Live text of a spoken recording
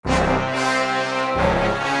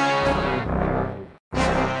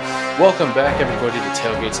Welcome back, everybody, to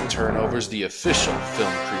Tailgates and Turnovers, the official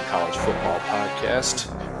Film Creek College Football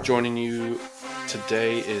podcast. Joining you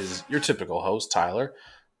today is your typical host, Tyler.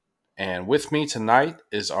 And with me tonight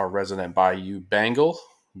is our resident Bayou Bengal,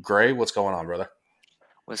 Gray. What's going on, brother?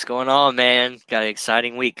 What's going on, man? Got an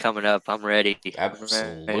exciting week coming up. I'm ready.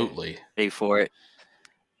 Absolutely. Ready for it.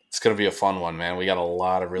 It's going to be a fun one, man. We got a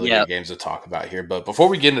lot of really good games to talk about here. But before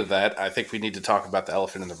we get into that, I think we need to talk about the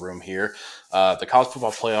elephant in the room here. The college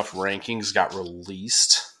football playoff rankings got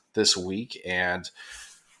released this week, and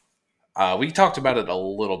we talked about it a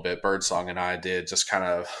little bit. Birdsong and I did, just kind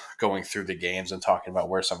of going through the games and talking about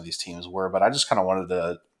where some of these teams were. But I just kind of wanted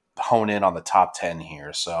to hone in on the top 10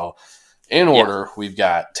 here. So in order, we've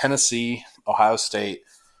got Tennessee, Ohio State,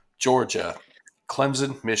 Georgia,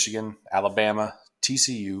 Clemson, Michigan, Alabama,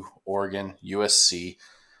 TCU, Oregon, USC,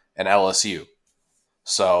 and LSU.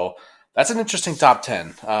 So that's an interesting top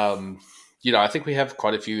 10. I think we have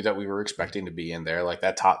quite a few that we were expecting to be in there. Like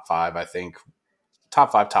that top 5, I think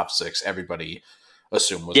top 5, top 6, everybody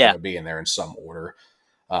assumed was going to be in there in some order.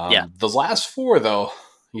 Those last 4, though,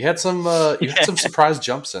 you had some surprise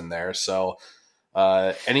jumps in there. So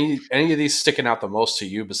any of these sticking out the most to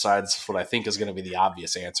you besides what I think is going to be the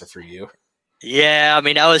obvious answer for you? Yeah, I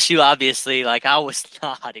mean, LSU, obviously, I was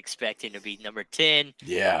not expecting to be number 10.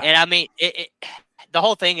 Yeah. And I mean, the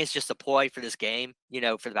whole thing is just a ploy for this game,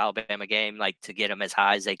 for the Alabama game, to get them as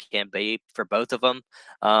high as they can be for both of them.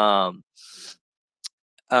 I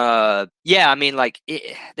mean,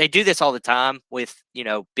 they do this all the time with,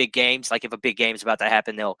 big games. Like if a big game's about to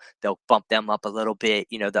happen, they'll bump them up a little bit,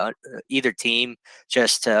 either team,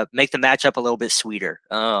 just to make the matchup a little bit sweeter.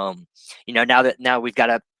 Now we've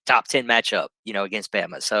got a top 10 matchup, against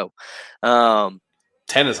Bama. So,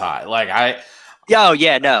 10 is high.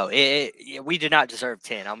 We do not deserve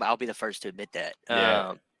 10. I'll be the first to admit that.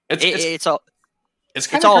 Yeah. It's all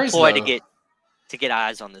crazy, ploy though, to get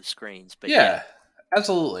eyes on the screens. But yeah,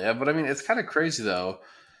 absolutely. But I mean, it's kind of crazy though,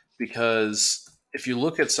 because if you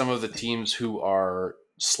look at some of the teams who are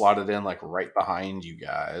slotted in right behind you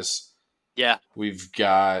guys, we've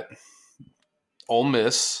got Ole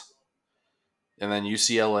Miss, and then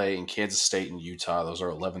UCLA and Kansas State and Utah. Those are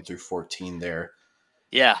 11 through 14 there.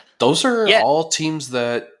 Yeah. Those are all teams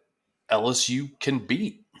that LSU can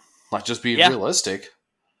beat. Just being realistic.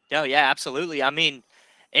 No, yeah, absolutely. I mean,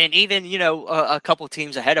 and even, a couple of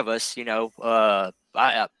teams ahead of us, I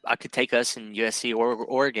could take us in USC or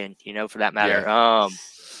Oregon, for that matter. Yeah.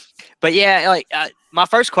 But yeah, my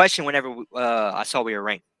first question whenever I saw we were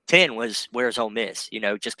ranked 10 was, where's Ole Miss?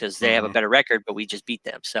 Just because they have a better record, but we just beat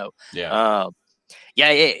them. So,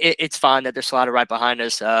 it's fine that they're slotted right behind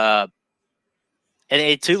us. And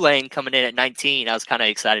Tulane coming in at 19, I was kind of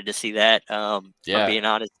excited to see that. I'm being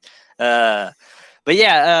honest.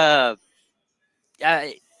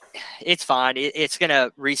 It's fine. It's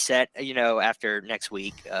gonna reset, after next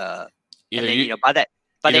week. By the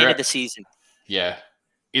end of the season. Yeah,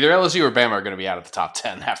 either LSU or Bama are going to be out of the top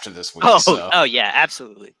 10 after this week. Oh yeah,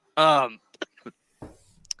 absolutely. I'm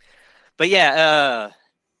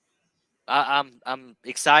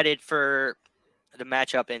excited for the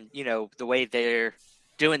matchup and the way they're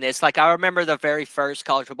doing this. I remember the very first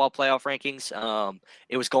college football playoff rankings.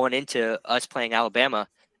 It was going into us playing Alabama,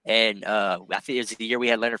 and I think it was the year we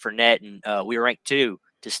had Leonard Fournette, and we were ranked 2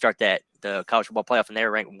 to start the college football playoff, and they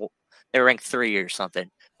were ranked 3 or something.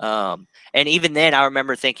 And even then, I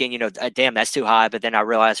remember thinking, damn, that's too high. But then I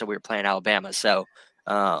realized that we were playing Alabama, so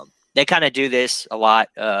they kind of do this a lot,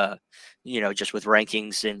 just with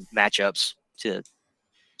rankings and matchups to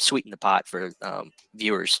sweeten the pot for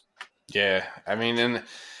viewers. Yeah, I mean, and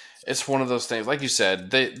it's one of those things, like you said,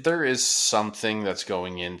 there is something that's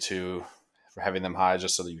going into having them high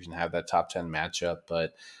just so that you can have that top 10 matchup.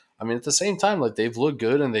 But I mean, at the same time, they've looked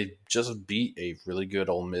good and they just beat a really good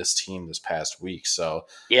Ole Miss team this past week. So,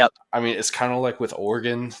 I mean, it's kind of like with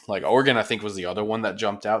Oregon. Oregon, I think, was the other one that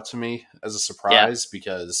jumped out to me as a surprise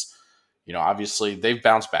because, obviously they've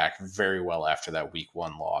bounced back very well after that week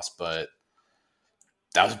 1 loss, but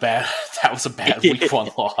that was bad. That was a bad week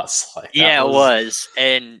 1 loss. It was.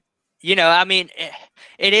 And, I mean,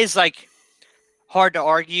 it is hard to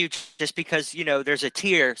argue just because, there's a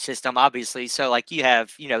tier system, obviously. So you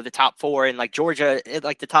have, the top 4 and Georgia,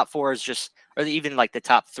 the top 4 is just, or even the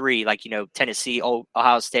top 3, Tennessee,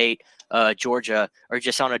 Ohio State, Georgia are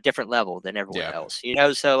just on a different level than everyone else,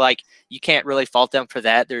 so you can't really fault them for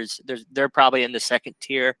that. They're probably in the second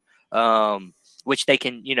tier, which they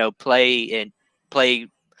can, play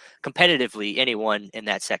competitively anyone in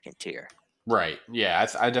that second tier. Right. Yeah,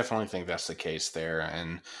 I definitely think that's the case there.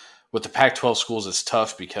 And with the Pac-12 schools, it's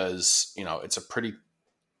tough because, it's a pretty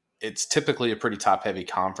it's typically a pretty top heavy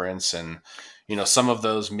conference, and some of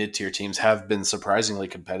those mid tier teams have been surprisingly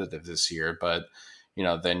competitive this year, but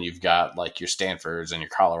then you've got like your Stanfords and your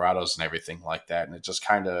Colorados and everything like that, and it just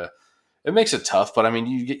kind of it makes it tough. But I mean,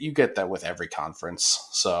 you get that with every conference.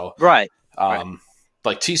 So right.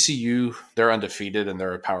 Like TCU, they're undefeated and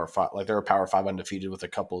they're a Power Five. Like they're a Power Five undefeated with a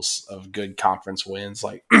couple of good conference wins.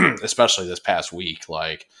 Like especially this past week.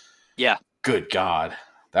 Like yeah, good God,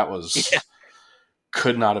 that was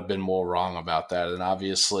could not have been more wrong about that. And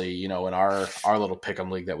obviously, in our little pick'em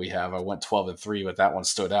league that we have, I went 12-3, but that one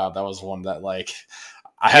stood out. That was one that like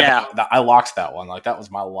I locked that one. Like that was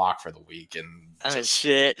my lock for the week, and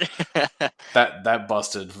shit. that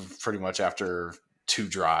busted pretty much after 2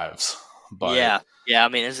 drives. But yeah. I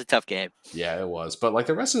mean, it's a tough game. Yeah, it was. But like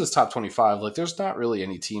the rest of this top 25, like there's not really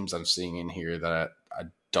any teams I'm seeing in here that I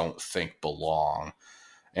don't think belong.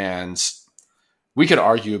 And we could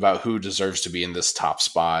argue about who deserves to be in this top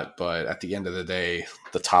spot, but at the end of the day,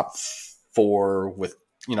 the top 4 with,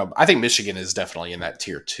 I think Michigan is definitely in that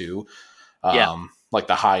tier 2. Like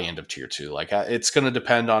the high end of tier 2. Like it's going to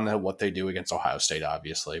depend on what they do against Ohio State,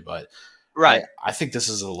 obviously, but right. I think this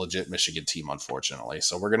is a legit Michigan team, unfortunately.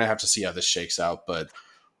 So we're going to have to see how this shakes out, but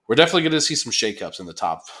we're definitely going to see some shakeups in the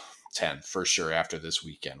top 10 for sure after this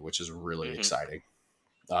weekend, which is really exciting.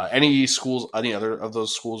 Any other of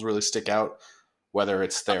those schools really stick out, whether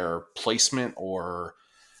it's their placement or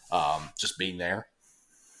just being there?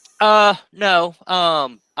 No.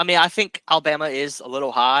 I mean, I think Alabama is a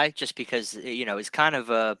little high just because, it's kind of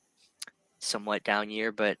a somewhat down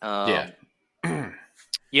year, but they're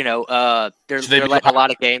letting a lot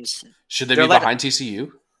of games. Should they be behind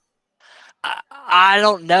TCU? I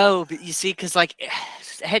don't know, but you see, because like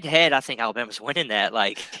head to head, I think Alabama's winning that.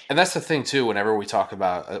 Like, and that's the thing too. Whenever we talk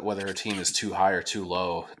about whether a team is too high or too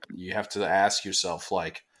low, you have to ask yourself,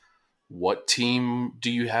 like, what team do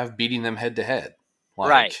you have beating them head to head?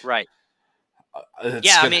 Right.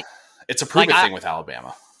 It's a proven thing with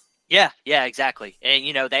Alabama. Yeah, exactly. And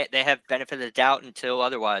they have benefit of the doubt until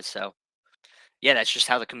otherwise. So yeah, that's just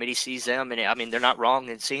how the committee sees them, and I mean they're not wrong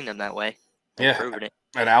in seeing them that way. They've proven it.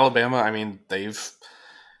 At Alabama, I mean they've,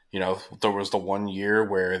 there was the one year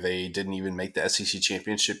where they didn't even make the SEC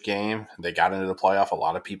championship game. They got into the playoff. A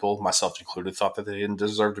lot of people, myself included, thought that they didn't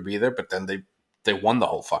deserve to be there, but then they won the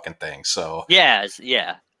whole fucking thing. So yeah.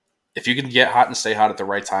 If you can get hot and stay hot at the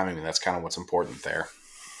right time, I mean that's kind of what's important there.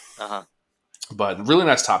 But really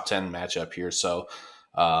nice top 10 matchup here. So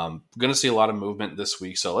going to see a lot of movement this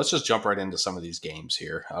week. So let's just jump right into some of these games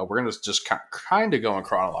here. We're going to just kind of go in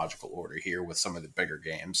chronological order here with some of the bigger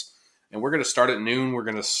games. And we're going to start at noon. We're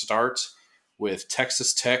going to start with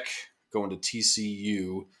Texas Tech going to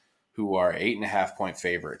TCU, who are 8.5-point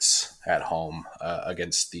favorites at home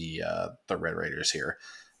against the Red Raiders here.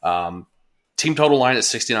 Team total line at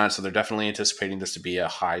 69, so they're definitely anticipating this to be a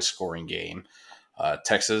high-scoring game.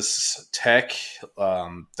 Texas Tech,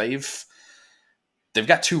 they've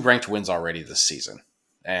got 2 ranked wins already this season,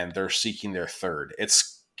 and they're seeking their 3rd.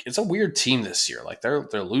 It's a weird team this year. Like they're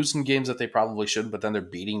losing games that they probably shouldn't, but then they're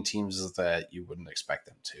beating teams that you wouldn't expect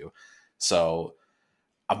them to. So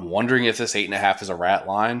I'm wondering if this 8.5 is a rat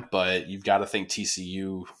line, but you've got to think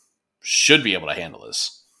TCU should be able to handle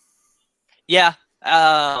this. Yeah.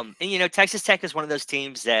 And Texas Tech is one of those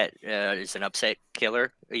teams that is an upset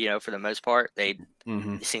killer. For the most part, it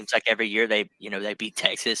seems like every year they beat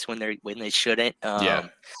Texas when they shouldn't.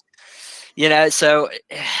 So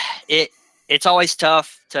it's always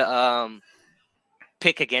tough to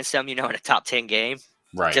pick against them. In a top 10 game,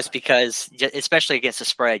 right? Just because, especially against the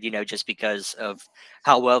spread, just because of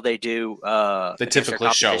how well they do. They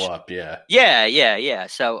typically show up. Yeah.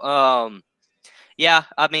 So,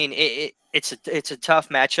 I mean it's a tough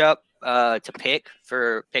matchup to pick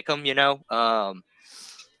them,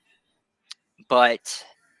 but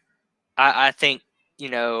I think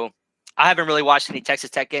I haven't really watched any Texas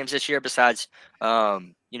Tech games this year besides a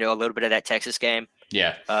little bit of that Texas game.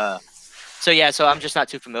 Yeah. So I'm just not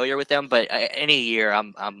too familiar with them, but any year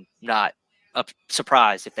I'm not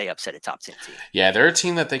surprised if they upset a top 10 team. Yeah, they're a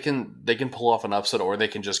team that they can pull off an upset, or they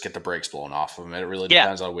can just get the brakes blown off of them. It really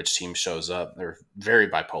depends on which team shows up. They're very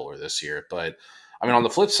bipolar this year. But, I mean, on the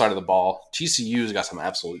flip side of the ball, TCU's got some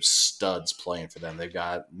absolute studs playing for them. They've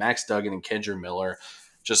got Max Duggan and Kendra Miller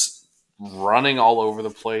just running all over the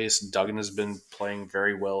place. Duggan has been playing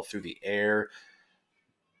very well through the air.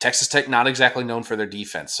 Texas Tech not exactly known for their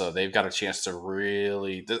defense, so they've got a chance to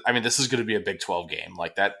really – I mean, this is going to be a Big 12 game.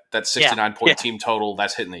 Like that 69-point team total,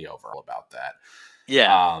 that's hitting the over about that.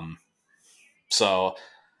 Yeah. So,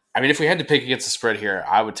 I mean, if we had to pick against the spread here,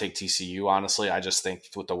 I would take TCU, honestly. I just think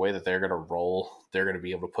with the way that they're going to roll, they're going to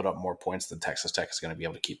be able to put up more points than Texas Tech is going to be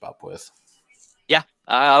able to keep up with. Yeah,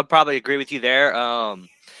 I'll probably agree with you there. I'm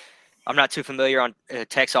not too familiar on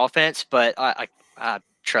Tech's offense, but I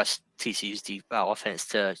trust TCU's offense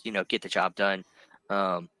to get the job done.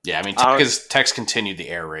 Yeah, I mean, Tech's continued the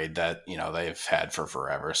air raid that they've had for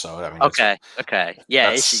forever. So I mean, okay,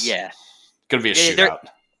 yeah, it's going to be a shootout.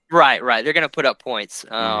 Right. They're going to put up points.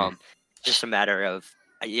 Just a matter of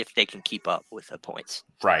if they can keep up with the points.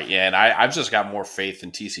 Right. Yeah, and I've just got more faith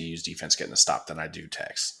in TCU's defense getting a stop than I do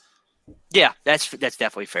Tech's. Yeah, that's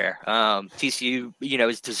definitely fair. TCU,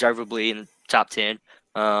 is deservedly in the top 10.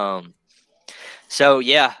 So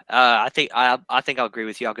yeah, I think I'll agree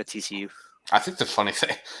with you. I'll go TCU. I think the funny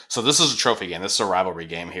thing, so this is a trophy game. This is a rivalry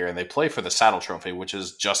game here, and they play for the saddle trophy, which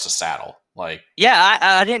is just a saddle. Like, yeah,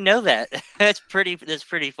 I didn't know that. That's pretty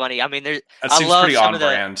funny. I mean, that seems pretty on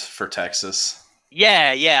brand for Texas.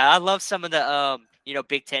 Yeah, I love some of the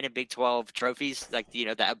Big 10 and Big 12 trophies, like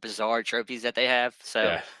that bizarre trophies that they have.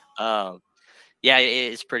 So, yeah,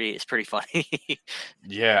 it's pretty funny.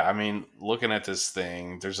 Yeah, I mean, looking at this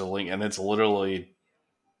thing, there's a link, and it's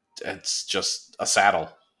just a saddle.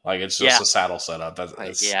 Like, it's just a saddle setup.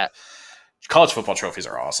 Yeah. College football trophies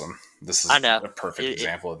are awesome. This is a perfect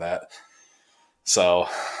example of that. So,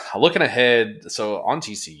 looking ahead, so on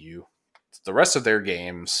TCU, the rest of their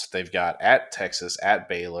games, they've got at Texas, at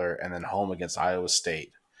Baylor, and then home against Iowa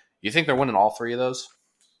State. You think they're winning all three of those?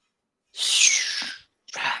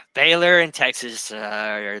 Baylor and Texas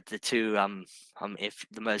are the two I'm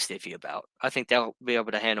the most iffy about. I think they'll be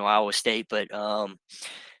able to handle Iowa State, but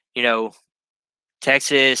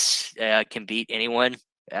Texas can beat anyone,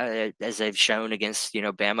 as they've shown against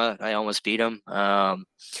Bama. I almost beat them.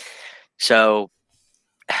 So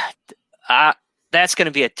that's going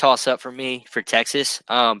to be a toss up for me for Texas.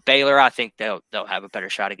 Baylor, I think they'll have a better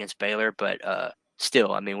shot against Baylor, but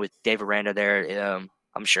still, I mean, with Dave Aranda there,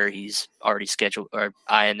 I'm sure he's already scheduled or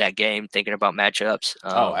eyeing that game, thinking about matchups.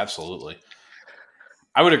 Oh, absolutely.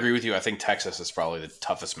 I would agree with you. I think Texas is probably the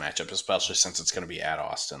toughest matchup, especially since it's going to be at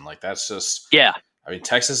Austin. Like, that's just – yeah. I mean,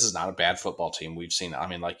 Texas is not a bad football team. We've seen – I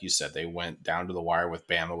mean, like you said, they went down to the wire with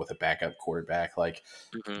Bama with a backup quarterback. Like,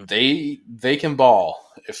 they can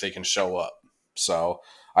ball if they can show up. So,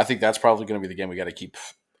 I think that's probably going to be the game we got to keep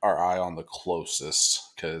our eye on the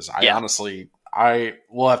closest, because honestly –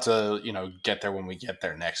 we'll have to, get there when we get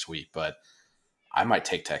there next week, but I might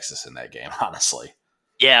take Texas in that game, honestly.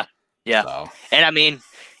 Yeah. So. And I mean,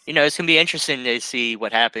 it's going to be interesting to see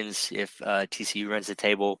what happens if TCU runs the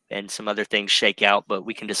table and some other things shake out, but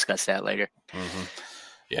we can discuss that later. Mm-hmm.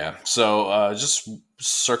 Yeah. So just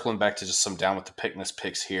circling back to just some down with the Pickness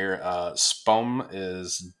picks here. Spome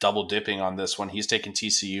is double dipping on this one. He's taking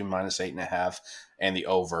TCU minus 8.5 and the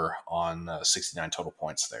over on 69 total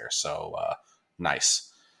points there. So, nice.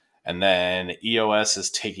 And then EOS is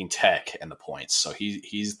taking Tech and the points. So he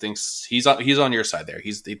thinks he's on your side there.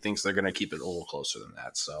 He thinks they're going to keep it a little closer than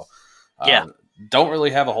that. So don't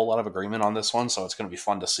really have a whole lot of agreement on this one. So it's going to be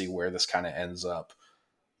fun to see where this kind of ends up.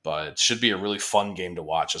 But it should be a really fun game to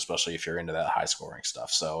watch, especially if you're into that high scoring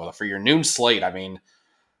stuff. So for your noon slate, I mean,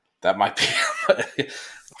 that might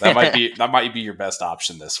be your best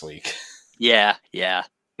option this week. Yeah.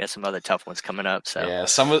 Got some other tough ones coming up. So yeah,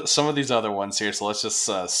 some of these other ones here. So let's just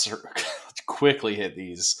quickly hit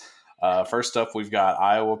these. First up, we've got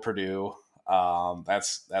Iowa Purdue.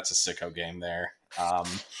 That's a sicko game there.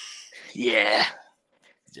 Yeah.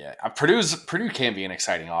 Purdue can be an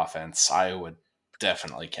exciting offense. Iowa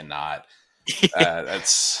definitely cannot.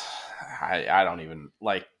 I don't even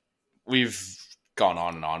like. We've gone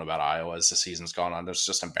on and on about Iowa as the season's gone on. It's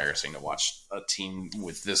just embarrassing to watch a team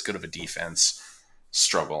with this good of a defense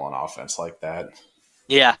struggle on offense like that.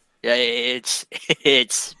 Yeah, it's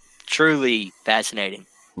truly fascinating.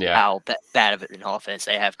 Yeah, how bad of an offense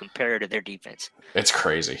they have compared to their defense. It's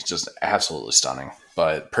crazy, just absolutely stunning.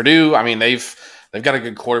 But Purdue, I mean, they've got a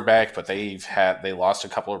good quarterback, but they lost a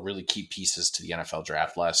couple of really key pieces to the NFL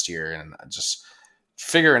draft last year, and just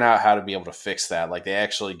figuring out how to be able to fix that. Like, they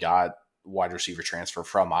actually got wide receiver transfer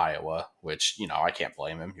from Iowa, which I can't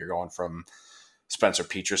blame him. You're going from Spencer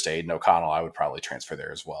Petras to Aiden O'Connell. I would probably transfer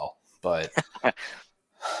there as well. But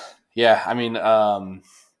yeah, I mean,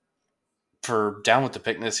 for down with the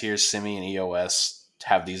Pickness here, Simi and EOS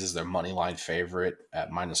have these as their money line favorite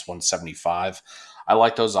at minus 175. I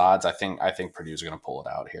like those odds. I think Purdue's going to pull it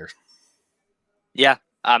out here. Yeah,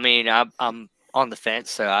 I mean, I'm on the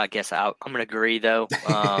fence, so I guess I'm going to agree though.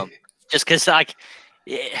 Just because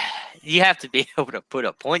you have to be able to put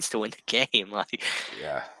up points to win the game.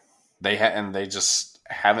 Yeah. They just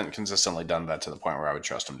haven't consistently done that to the point where I would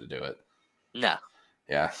trust them to do it. No.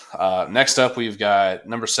 Yeah. Next up, we've got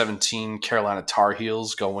number 17 Carolina Tar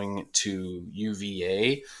Heels going to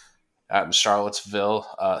UVA at Charlottesville.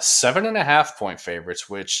 7.5 point favorites,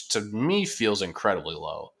 which to me feels incredibly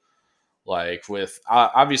low. Like with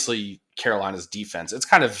obviously Carolina's defense, it's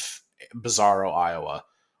kind of bizarro Iowa.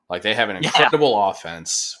 Like they have an Yeah. incredible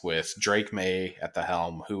offense with Drake May at the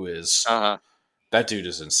helm, who is that dude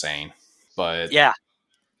is insane. But Yeah.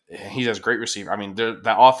 he has great receiver. I mean, that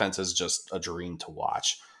offense is just a dream to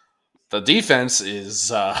watch. The defense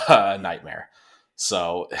is a nightmare.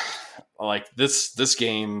 So, like this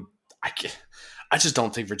game, I just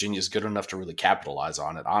don't think Virginia is good enough to really capitalize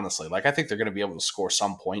on it. Honestly, like I think they're going to be able to score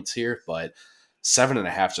some points here, but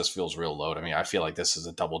 7.5 just feels real low to me. I feel like this is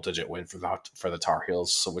a double-digit win for the Tar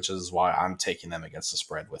Heels, so which is why I'm taking them against the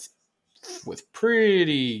spread with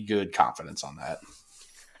pretty good confidence on that.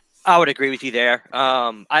 I would agree with you there.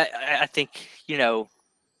 I think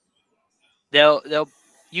they'll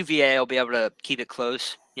UVA will be able to keep it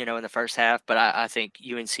close, in the first half, but I think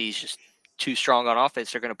UNC is just too strong on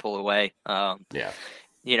offense. They're going to pull away. Yeah.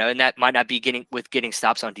 And that might not be getting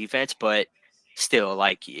stops on defense, but still,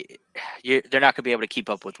 like they're not going to be able to keep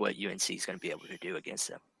up with what UNC is going to be able to do against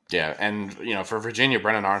them. Yeah, and for Virginia,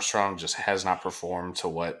 Brennan Armstrong just has not performed to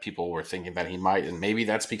what people were thinking that he might, and maybe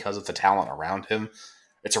that's because of the talent around him.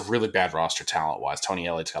 It's a really bad roster talent-wise. Tony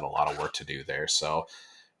Elliott's got a lot of work to do there. So,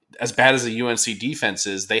 as bad as the UNC defense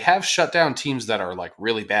is, they have shut down teams that are like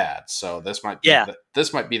really bad. So this might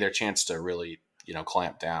be their chance to really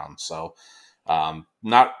clamp down. So,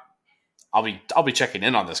 not. I'll be checking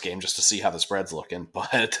in on this game just to see how the spread's looking,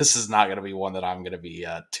 but this is not going to be one that I'm going to be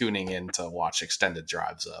tuning in to watch extended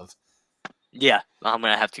drives of. Yeah, I'm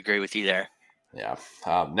going to have to agree with you there. Yeah.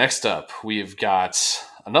 Next up, we've got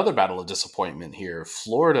another battle of disappointment here.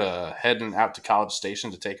 Florida heading out to College Station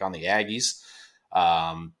to take on the Aggies.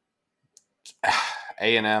 A&M,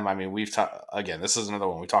 I mean, again, this is another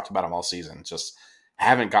one. We talked about them all season. Just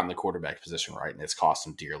haven't gotten the quarterback position right, and it's cost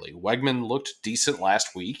them dearly. Wegman looked decent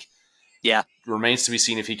last week. Yeah. Remains to be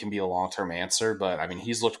seen if he can be a long-term answer, but I mean,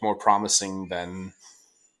 he's looked more promising than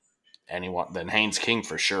Haynes King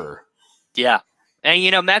for sure. Yeah.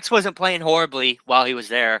 And Max wasn't playing horribly while he was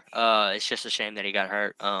there. It's just a shame that he got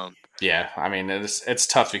hurt. Yeah, I mean, it's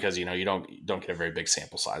tough because you don't get a very big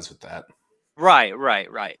sample size with that.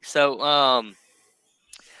 Right. So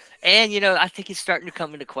and I think he's starting to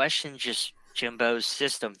come into question just Jimbo's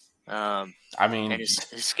system. I mean, and his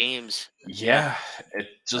schemes. Yeah, it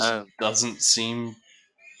just doesn't seem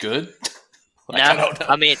good. I don't know.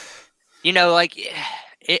 I mean,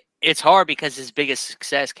 it's hard because his biggest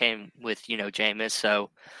success came with Jameis.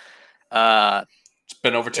 So, it's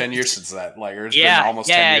been over 10 years since that. Like, it's been almost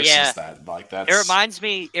 10 years since that. Like, that's. It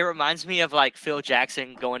reminds me of like Phil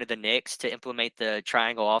Jackson going to the Knicks to implement the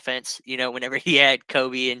triangle offense. Whenever he had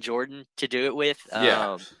Kobe and Jordan to do it with.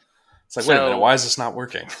 Yeah. It's like, wait a minute, why is this not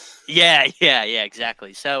working? Yeah,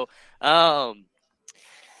 exactly. So,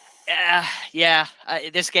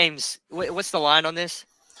 this game's. What's the line on this?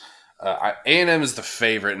 A&M is the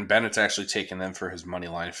favorite, and Bennett's actually taking them for his money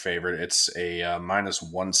line favorite. It's a minus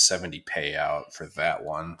 170 payout for that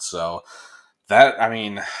one. So I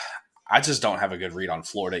mean, I just don't have a good read on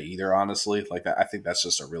Florida either, honestly. Like, I think that's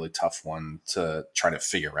just a really tough one to try to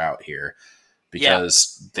figure out here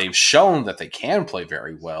because they've shown that they can play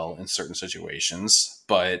very well in certain situations,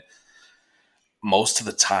 but most of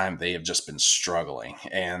the time they have just been struggling.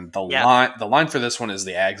 And the line for this one is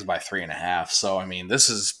the Ags by 3.5. So, I mean, this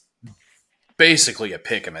is basically a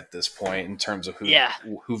pick 'em at this point in terms of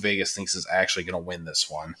who Vegas thinks is actually going to win this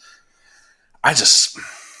one.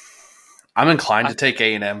 I'm inclined to take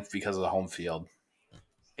A&M because of the home field.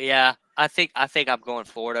 Yeah, I think I'm going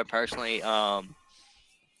Florida personally.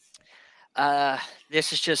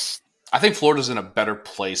 This is just. I think Florida's in a better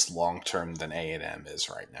place long term than A&M is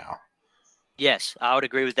right now. Yes, I would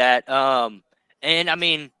agree with that. And I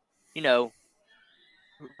mean,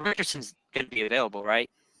 Richardson's going to be available, right?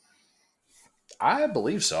 I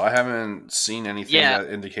believe so. I haven't seen anything that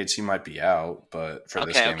indicates he might be out, but for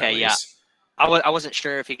this game at least. Yeah. I wasn't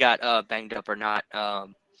sure if he got banged up or not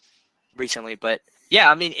recently, but yeah,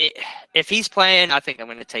 I mean, if he's playing, I think I'm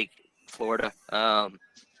going to take Florida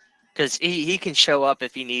because he can show up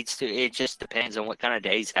if he needs to. It just depends on what kind of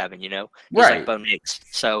day he's having, Just like Bo Nix.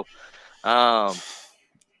 So, yeah.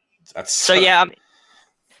 I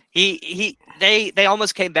mean, they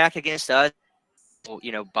almost came back against us.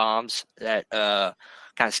 Bombs that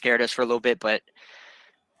kind of scared us for a little bit, but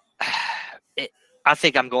I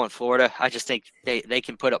think I'm going Florida. I just think they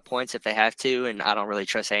can put up points if they have to, and I don't really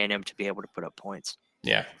trust A&M to be able to put up points.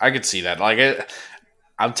 Yeah, I could see that. Like,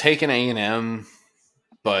 I'm taking A&M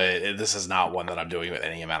but this is not one that I'm doing with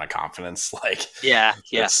any amount of confidence. Like, Yeah.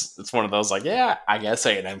 it's one of those like, yeah, I guess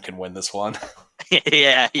A&M can win this one.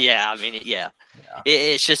 yeah. I mean, yeah. Yeah.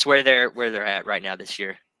 It's just where they're at right now this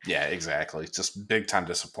year. Yeah, exactly. Just big time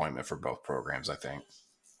disappointment for both programs, I think.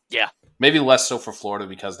 Yeah. Maybe less so for Florida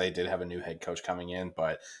because they did have a new head coach coming in,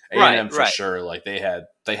 but A&M for sure, like they had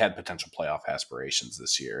potential playoff aspirations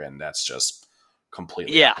this year, and that's just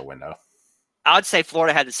completely out the window. I would say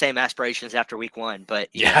Florida had the same aspirations after week 1, but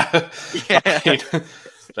yeah. I mean,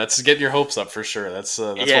 that's getting your hopes up for sure. That's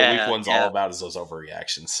what week 1's all about, is those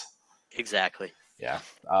overreactions. Exactly. Yeah.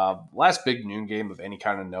 Last big noon game of any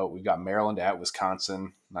kind of note, we've got Maryland at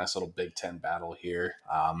Wisconsin. Nice little Big Ten battle here.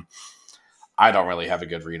 I don't really have a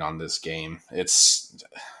good read on this game. It's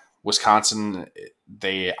Wisconsin.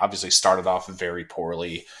 They obviously started off very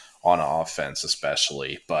poorly on offense,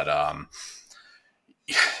 especially, but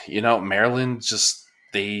Maryland just,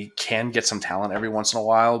 they can get some talent every once in a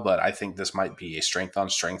while, but I think this might be a strength on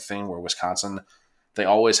strength thing where Wisconsin, they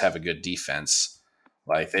always have a good defense.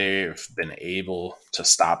 Like, they've been able to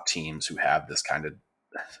stop teams who have the kind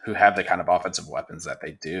of offensive weapons that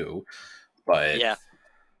they do. But yeah,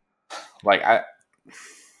 like I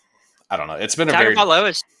don't know. It's been Tagovailoa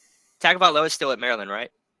is still at Maryland, right?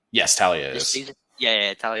 Yes, Talia is. Season?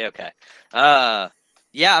 Yeah, Talia. Okay.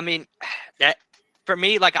 Yeah. I mean, that for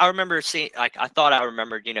me, like I remember seeing, like I thought I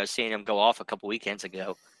remembered, seeing him go off a couple weekends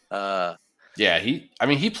ago. Yeah,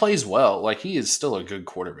 he plays well. Like, he is still a good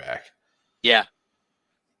quarterback. Yeah.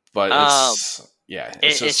 But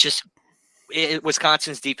it's just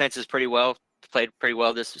Wisconsin's defense is played pretty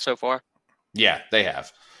well this so far. Yeah, they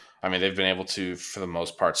have. I mean, they've been able to, for the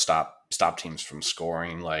most part, stop teams from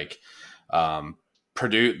scoring. Like,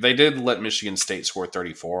 Purdue, they did let Michigan State score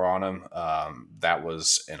 34 on them. That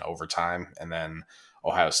was in overtime, and then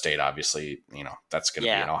Ohio State, obviously, that's going to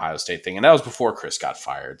be an Ohio State thing, and that was before Chris got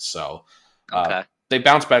fired. So, they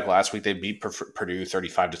bounced back last week. They beat Purdue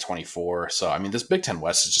 35-24. So, I mean, this Big Ten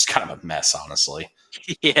West is just kind of a mess, honestly.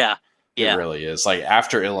 Yeah. It really is. Like,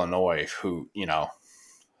 after Illinois, who,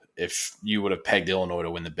 if you would have pegged Illinois to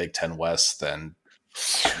win the Big Ten West, then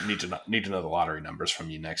need to know the lottery numbers from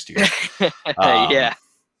you next year. Yeah.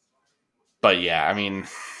 But yeah, I mean,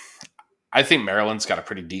 I think Maryland's got a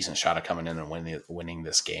pretty decent shot of coming in and winning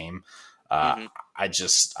this game. I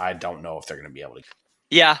don't know if they're going to be able to.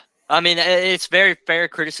 Yeah. I mean, it's very fair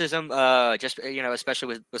criticism, just, especially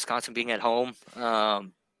with Wisconsin being at home.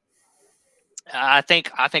 I think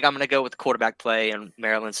I'm going to go with the quarterback play on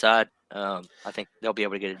Maryland's side. I think they'll be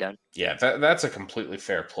able to get it done. Yeah, that's a completely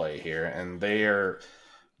fair play here. And they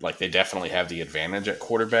definitely have the advantage at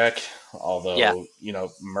quarterback. Although,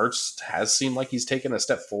 Mertz has seemed like he's taken a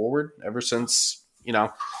step forward ever since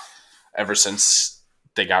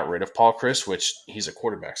they got rid of Paul Chryst, which he's a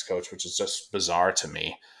quarterback's coach, which is just bizarre to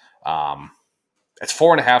me. It's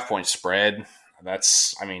 4.5 point spread.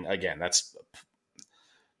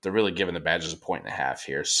 They're really giving the Badgers 1.5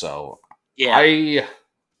 here. So yeah,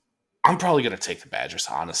 I'm probably going to take the Badgers,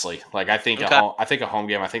 honestly. Like, I think a home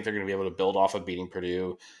game. I think they're going to be able to build off of beating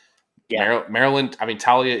Purdue. Yeah. Maryland. I mean,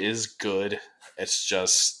 Talia is good. It's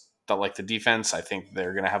just that, like, the defense, I think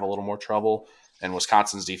they're going to have a little more trouble, and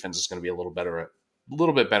Wisconsin's defense is going to be a little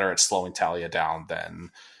bit better at slowing Talia down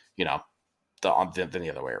than the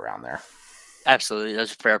other way around there. Absolutely,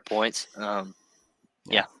 those are fair points.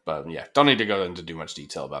 Yeah, but don't need to go into too much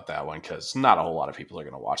detail about that one because not a whole lot of people are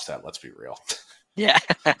going to watch that. Let's be real. Yeah.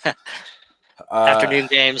 Afternoon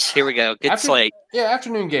games. Here we go. Good slate. Yeah,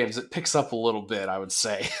 afternoon games. It picks up a little bit, I would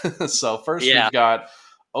say. So first we've got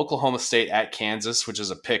Oklahoma State at Kansas, which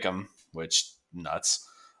is a pick'em, which nuts.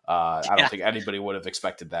 I don't think anybody would have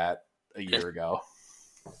expected that a year ago.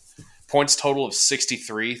 Points total of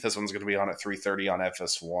 63. This one's going to be on at 3:30 on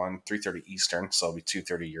FS1, 3:30 Eastern, so it'll be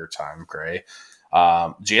 2:30 your time, Gray.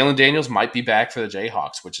 Jalen Daniels might be back for the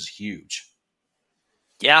Jayhawks, which is huge.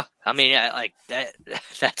 Yeah, I mean, like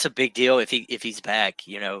that's a big deal if he's back.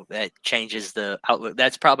 That changes the outlook.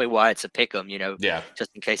 That's probably why it's a pick 'em.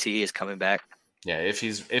 Just in case he is coming back. Yeah, if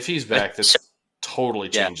he's back, this totally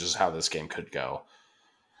changes how this game could go.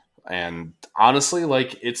 And honestly,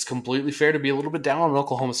 like, it's completely fair to be a little bit down on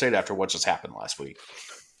Oklahoma State after what just happened last week.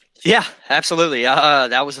 Yeah, absolutely.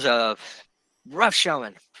 That was a rough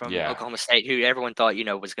showing from Oklahoma State, who everyone thought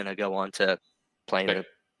was going to go on to play.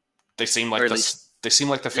 They seem like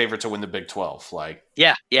the favorite to win the Big 12. Like,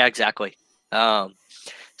 yeah, exactly.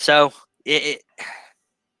 So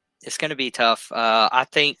it's going to be tough. I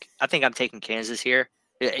think I'm taking Kansas here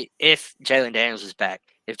if Jalen Daniels is back.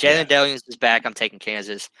 If Jalen Daniels is back, I'm taking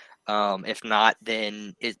Kansas. If not,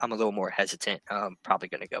 then I'm a little more hesitant. I'm probably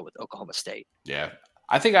going to go with Oklahoma State. Yeah,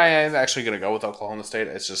 I think I am actually going to go with Oklahoma State.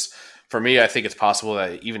 It's just for me, I think it's possible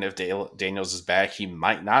that even if Daniels is back, he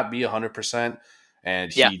might not be 100%,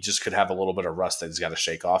 and Yeah. he just could have a little bit of rust that he's got to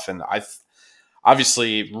shake off. And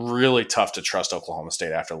obviously really tough to trust Oklahoma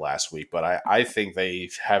State after last week, but I think they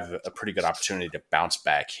have a pretty good opportunity to bounce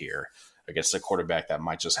back here against a quarterback that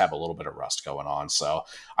might just have a little bit of rust going on. So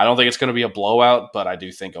I don't think it's going to be a blowout, but I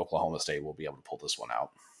do think Oklahoma State will be able to pull this one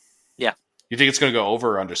out. Yeah. You think it's going to go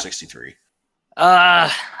over or under 63?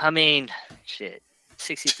 I mean, shit.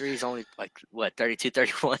 63 is only like what 32,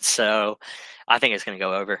 31. So I think it's going to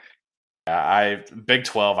go over. Big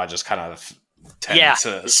 12. I just kind of tend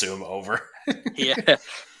to assume over. Yeah,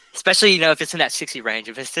 especially if it's in that 60 range.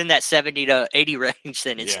 If it's in that 70 to 80 range,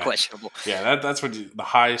 then it's questionable. Yeah, that's when the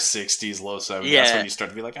high 60s, low 70s. Yeah. That's when you start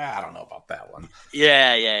to be like, I don't know about that one.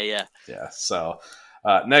 Yeah. So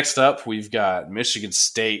next up, we've got Michigan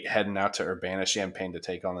State heading out to Urbana-Champaign to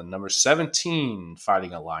take on the number 17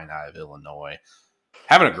 Fighting Illini of Illinois.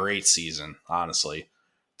 Having a great season, honestly.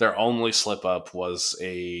 Their only slip up was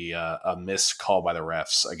a missed call by the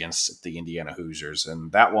refs against the Indiana Hoosiers,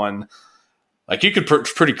 and that one, like you could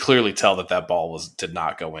pretty clearly tell that ball did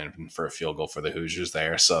not go in for a field goal for the Hoosiers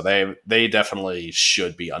there. So they definitely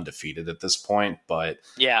should be undefeated at this point. But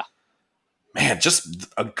yeah, man, just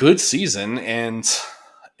a good season, and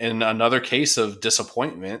in another case of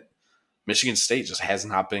disappointment, Michigan State just has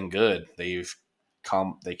not been good. They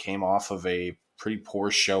came off of a pretty poor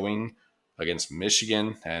showing against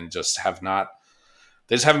Michigan and just haven't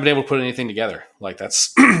been able to put anything together. Like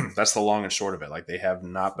that's that's the long and short of it. Like they have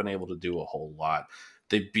not been able to do a whole lot.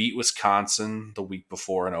 They beat Wisconsin the week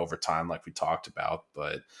before in overtime, like we talked about,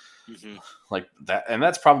 but like that, and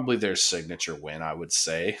that's probably their signature win, I would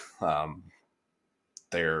say.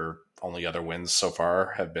 Their only other wins so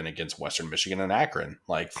far have been against Western Michigan and Akron.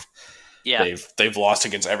 Like they've lost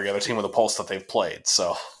against every other team with a pulse that they've played.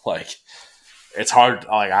 So like it's hard.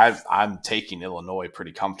 Like I'm taking Illinois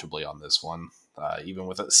pretty comfortably on this one. Even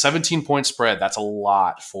with a 17-point spread, that's a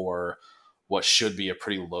lot for what should be a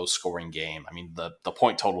pretty low-scoring game. I mean, the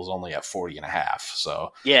point total is only at 40.5,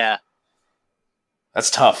 so yeah, that's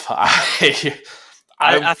tough. I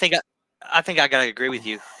think I gotta agree with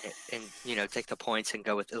you, and take the points and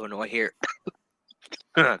go with Illinois here.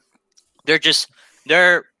 They're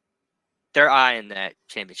eyeing that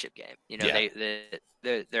championship game.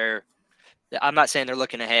 They're. I'm not saying they're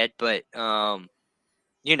looking ahead, but they're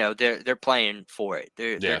playing for it.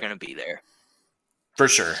 They're going to be there for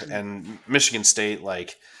sure. And Michigan State,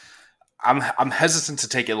 like I'm hesitant to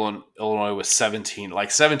take Illinois with 17.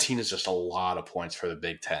 Like 17 is just a lot of points for the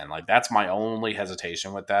Big Ten. Like that's my only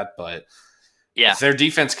hesitation with that. But if their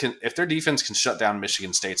defense can shut down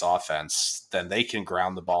Michigan State's offense, then they can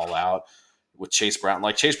ground the ball out with Chase Brown.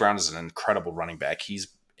 Like Chase Brown is an incredible running back. He's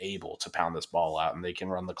able to pound this ball out, and they can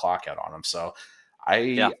run the clock out on him. So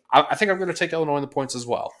I think I'm going to take Illinois in the points as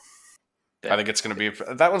well. I think that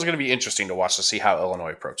one's going to be interesting to watch to see how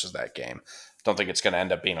Illinois approaches that game. Don't think it's going to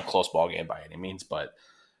end up being a close ball game by any means, but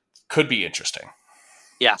could be interesting.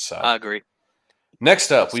 Yeah, so I agree.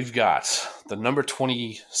 Next up, we've got the number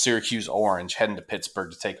 20 Syracuse Orange heading to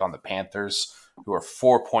Pittsburgh to take on the Panthers, who are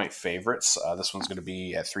 4-point favorites. This one's going to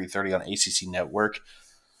be at 3:30 on ACC Network.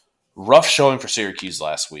 Rough showing for Syracuse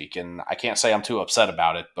last week, and I can't say I'm too upset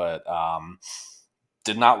about it, but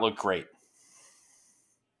did not look great.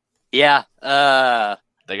 Yeah.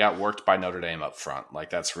 They got worked by Notre Dame up front. Like,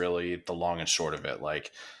 that's really the long and short of it.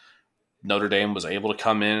 Like, Notre Dame was able to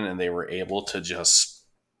come in, and they were able to just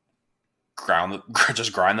grind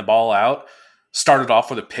the ball out. Started off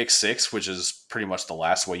with a pick six, which is pretty much the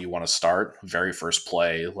last way you want to start. Very first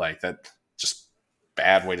play, like that, just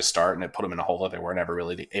bad way to start, and it put them in a hole that they were never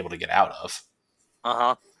really able to get out of.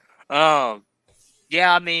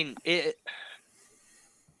 Yeah, I mean, it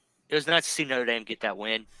was nice to see Notre Dame get that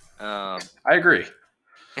win. I agree.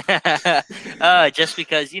 Just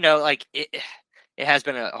because like it has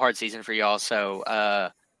been a hard season for y'all, so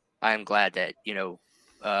I'm glad that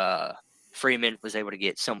Freeman was able to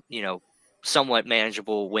get some somewhat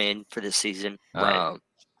manageable win for this season. Right.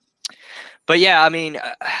 But yeah, I mean,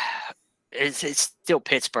 it's still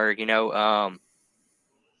Pittsburgh,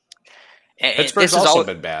 Pittsburgh's also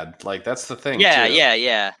been bad. Like, that's the thing. Yeah,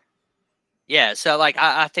 too. Yeah. So like,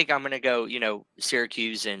 I think I'm gonna go,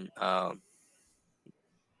 Syracuse and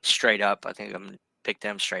straight up. I think I'm gonna pick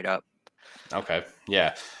them straight up. Okay.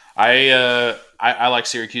 Yeah. I like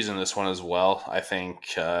Syracuse in this one as well. I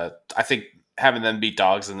think having them beat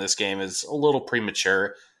dogs in this game is a little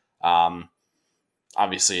premature.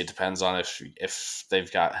 Obviously, it depends on if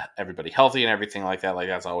they've got everybody healthy and everything like that. Like,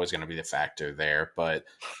 that's always going to be the factor there. But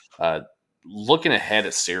looking ahead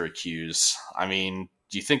at Syracuse, I mean,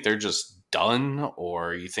 do you think they're just done,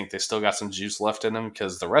 or you think they still got some juice left in them?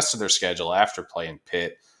 Because the rest of their schedule after playing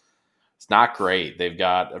Pitt, it's not great. They've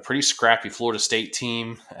got a pretty scrappy Florida State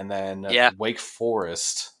team, and then Wake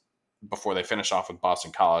Forest before they finish off with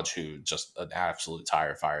Boston College, who just an absolute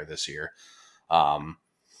tire fire this year.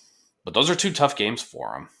 But those are two tough games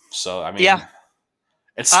for them. So, I mean,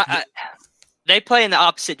 it's they play in the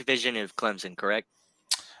opposite division of Clemson, correct?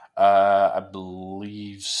 I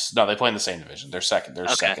believe no. They play in the same division. They're second. They're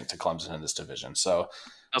second to Clemson in this division. So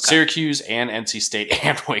Syracuse and NC State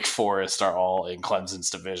and Wake Forest are all in Clemson's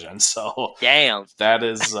division. So damn, that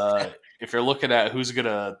is if you're looking at who's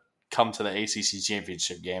gonna come to the ACC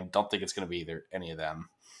championship game, don't think it's gonna be any of them.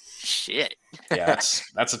 Shit. Yeah,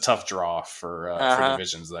 that's a tough draw for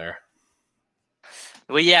divisions there.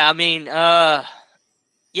 Well, yeah, I mean,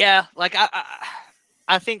 like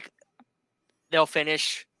I think they'll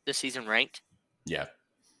finish the season ranked. Yeah.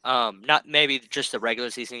 Not maybe just the regular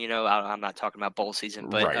season, you know. I'm not talking about bowl season,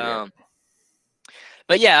 but right,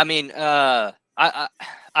 but yeah, I mean, I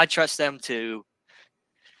trust them to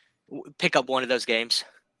pick up one of those games.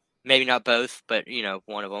 Maybe not both, but you know,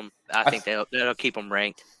 one of them. I think that'll keep them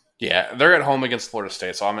ranked. Yeah, they're at home against Florida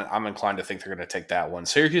State, so I'm inclined to think they're going to take that one.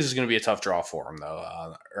 Syracuse is going to be a tough draw for them,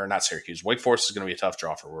 though. Or not Syracuse. Wake Forest is going to be a tough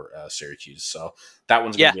draw for Syracuse, so that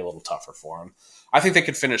one's going to be a little tougher for them. I think they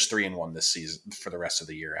could finish 3-1 this season for the rest of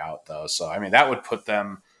the year out, though. So I mean, that would put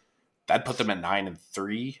them at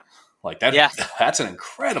 9-3. Like that. Yeah. That's an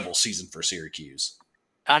incredible season for Syracuse.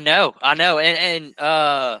 I know, and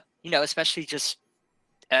you know, especially just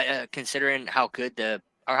considering how good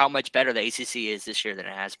or how much better the ACC is this year than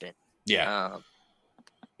it has been. Yeah.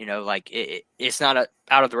 You know, like it's not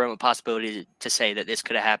out of the realm of possibility to say that this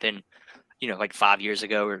could have happened, you know, like 5 years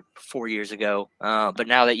ago or 4 years ago. But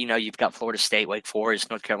now that, you know, you've got Florida State, Wake Forest,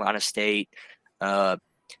 North Carolina State,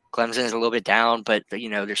 Clemson is a little bit down, but, you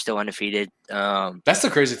know, they're still undefeated. That's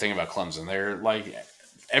the crazy thing about Clemson. They're like,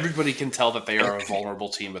 everybody can tell that they are a vulnerable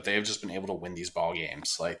team, but they have just been able to win these ball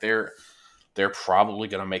games. Like they're probably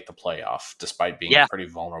going to make the playoff despite being a pretty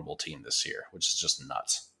vulnerable team this year, which is just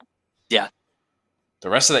nuts. Yeah. The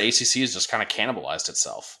rest of the ACC has just kind of cannibalized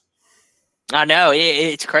itself. I know.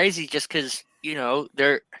 It's crazy just because, you know,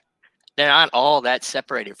 they're not all that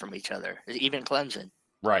separated from each other, even Clemson.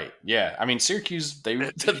 Right. Yeah. I mean, Syracuse, they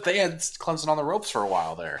had Clemson on the ropes for a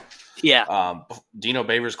while there. Yeah. Dino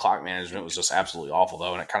Babers' clock management was just absolutely awful,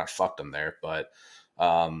 though, and it kind of fucked them there. But,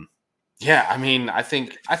 yeah, I mean, I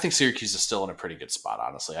think Syracuse is still in a pretty good spot,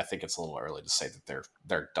 honestly. I think it's a little early to say that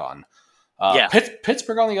they're done.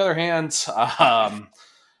 Pittsburgh, on the other hand,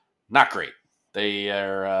 not great.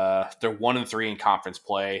 They're 1-3 in conference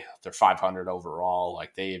play. They're 500 overall.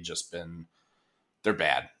 Like they have just been, they're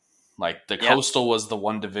bad. Like the Coastal was the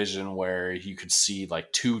one division where you could see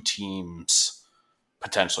like two teams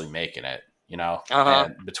potentially making it. You know,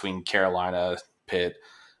 and between Carolina, Pitt,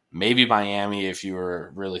 maybe Miami if you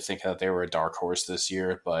were really thinking that they were a dark horse this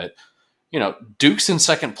year. But you know, Duke's in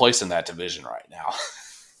second place in that division right now.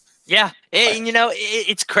 Yeah, and you know,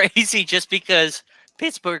 it's crazy just because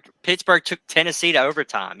Pittsburgh took Tennessee to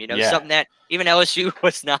overtime. You know, something that even LSU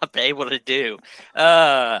was not able to do.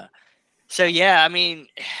 So yeah, I mean,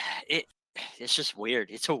 it's just weird.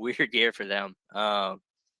 It's a weird year for them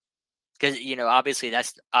because you know, obviously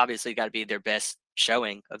that's got to be their best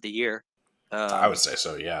showing of the year. I would say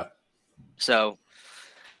so. Yeah. So,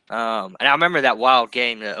 and I remember that wild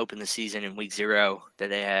game to open the season in week 0 that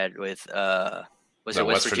they had with was it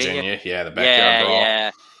West Virginia? Yeah, the backyard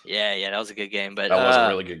brawl. Yeah, that was a good game. But that was a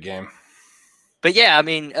really good game. But yeah, I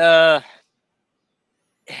mean,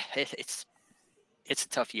 it's a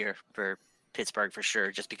tough year for Pittsburgh for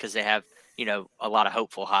sure, just because they have, you know, a lot of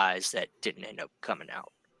hopeful highs that didn't end up coming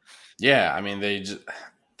out. Yeah, I mean,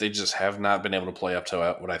 they just have not been able to play up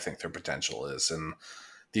to what I think their potential is, and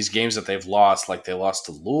these games that they've lost, like they lost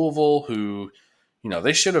to Louisville, who, you know,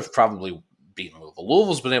 they should have probably beaten Louisville.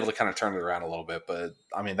 Louisville's been able to kind of turn it around a little bit, but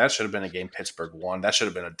I mean, that should have been a game Pittsburgh won. That should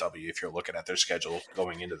have been a W if you're looking at their schedule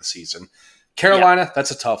going into the season. Carolina,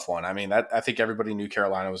 that's a tough one. I mean, I think everybody knew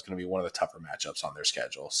Carolina was going to be one of the tougher matchups on their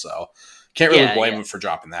schedule, so can't really blame them for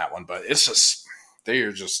dropping that one. But it's just they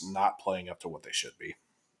are just not playing up to what they should be.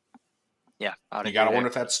 Yeah, you got to wonder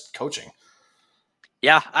if that's coaching.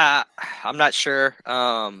 Yeah, I'm not sure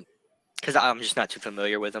because I'm just not too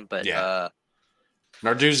familiar with them. But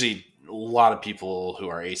Narduzzi, a lot of people who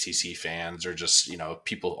are ACC fans or just, you know,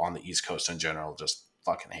 people on the East Coast in general just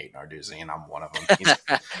fucking hate Narduzzi, and I'm one of them.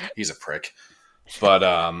 He's a prick. But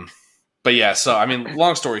But yeah, so I mean,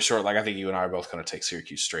 long story short, like I think you and I are both going to take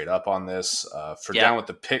Syracuse straight up on this. For Down with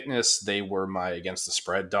the Pickness, they were my against the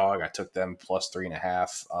spread dog. I took them plus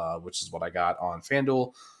 3.5, which is what I got on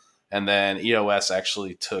FanDuel, and then EOS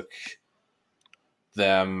actually took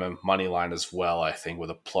them money line as well. I think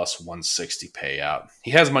with a plus 160 payout.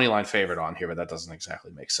 He has money line favorite on here, but that doesn't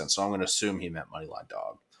exactly make sense. So I'm going to assume he meant money line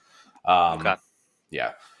dog. Okay.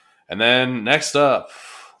 Yeah, and then next up,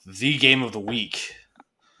 the game of the week.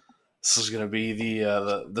 This is going to be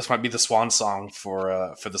this might be the swan song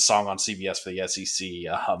for the song on CBS for the SEC.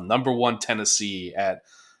 Number 1 Tennessee at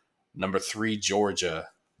number 3 Georgia.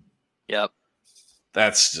 Yep.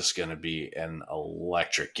 That's just going to be an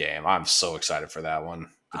electric game. I'm so excited for that one.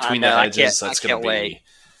 Between the hedges, that's going to be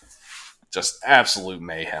just absolute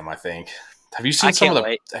mayhem. I think. Have you seen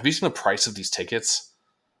Have you seen the price of these tickets,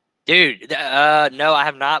 dude? No, I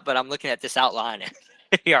have not. But I'm looking at this outline.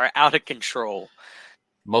 They are out of control.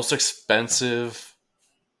 Most expensive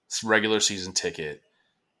regular season ticket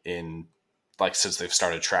in since they've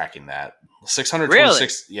started tracking that. $626. Really?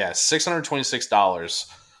 Yeah, $626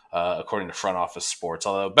 according to Front Office Sports.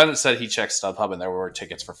 Although Bennett said he checked StubHub and there were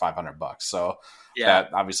tickets for $500. So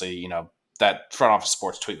that obviously, that Front Office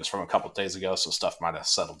Sports tweet was from a couple of days ago, so stuff might have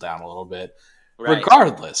settled down a little bit. Right.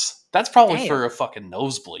 Regardless, that's probably for a fucking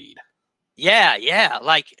nosebleed. Yeah.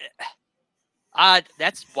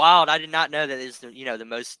 That's wild. I did not know that is the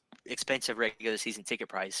most expensive regular season ticket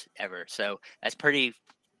price ever. So that's pretty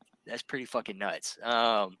fucking nuts.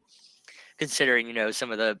 Considering some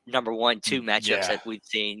of the number 1, 2 matchups that we've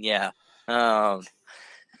seen. Yeah.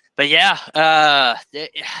 But yeah.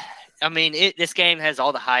 I mean, this game has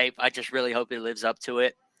all the hype. I just really hope it lives up to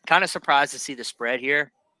it. Kind of surprised to see the spread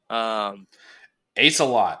here. 8's a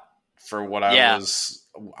lot for what I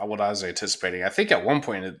was anticipating. I think at one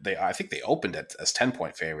point they opened it as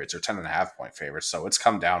 10-point favorites or 10.5-point favorites, so it's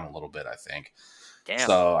come down a little bit, I think. Damn.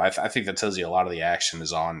 So I think that tells you a lot of the action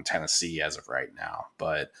is on Tennessee as of right now.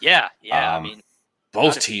 But I mean,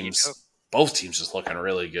 both teams just looking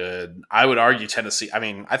really good. I would argue Tennessee. I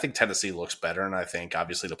mean, I think Tennessee looks better, and I think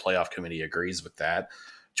obviously the playoff committee agrees with that.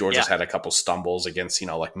 Georgia's had a couple stumbles against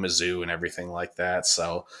like Mizzou and everything like that.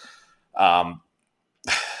 So,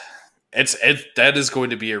 that is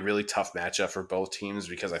going to be a really tough matchup for both teams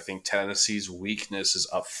because I think Tennessee's weakness is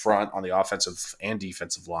up front on the offensive and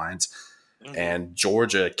defensive lines, and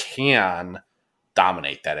Georgia can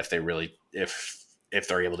dominate that if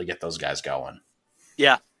they're able to get those guys going.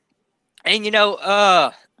 Yeah, and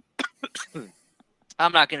I'm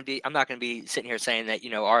not going to be sitting here saying that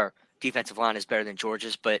our defensive line is better than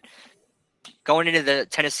Georgia's, but going into the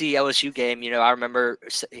Tennessee LSU game, I remember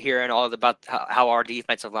hearing all about how our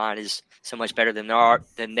defensive line is so much better than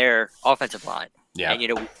their offensive line. Yeah,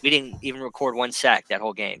 and we didn't even record 1 sack that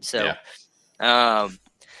whole game. So,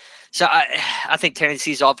 so I think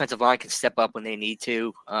Tennessee's offensive line can step up when they need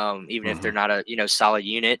to, even if they're not a solid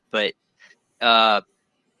unit. But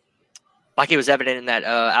like it was evident in that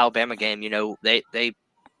Alabama game, they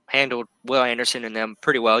handled Will Anderson and them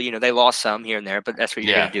pretty well. They lost some here and there, but that's what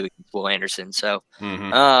you're going to do with Will Anderson. So,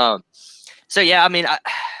 I mean,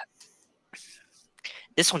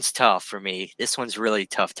 this one's tough for me. This one's really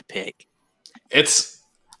tough to pick.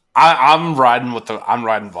 I'm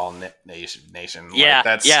riding Vol Nation.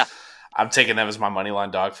 Yeah. I'm taking them as my money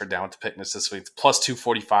line dog for Down with the Pickness this week. Plus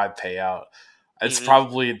 245 payout. It's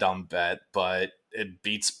probably a dumb bet, but it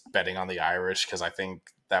beats betting on the Irish because I think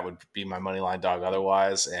that would be my money line dog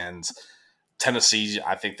otherwise. And Tennessee,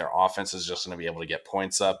 I think their offense is just going to be able to get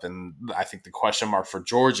points up. And I think the question mark for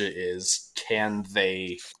Georgia is, can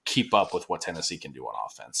they keep up with what Tennessee can do on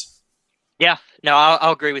offense? Yeah, no,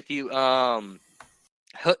 I'll agree with you. Hendon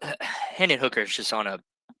Hooker is just on a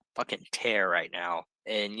fucking tear right now.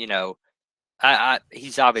 And,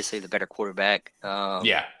 he's obviously the better quarterback.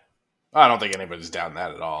 Yeah. I don't think anybody's doubting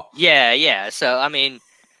that at all. Yeah. So, I mean,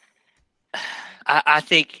 I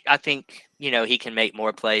think he can make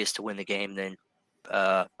more plays to win the game than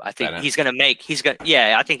I think Bennett. I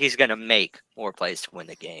think he's gonna make more plays to win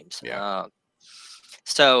the games. Yeah.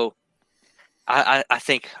 So I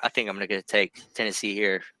think I'm gonna take Tennessee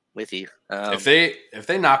here with you. If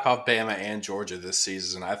they knock off Bama and Georgia this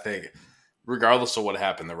season, I think regardless of what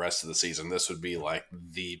happened the rest of the season, this would be like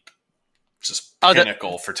the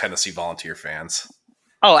pinnacle for Tennessee Volunteer fans.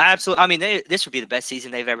 Oh, absolutely. I mean, this would be the best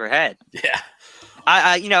season they've ever had. Yeah.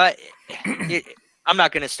 I'm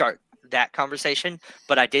not going to start that conversation,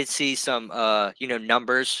 but I did see some,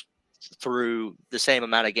 numbers through the same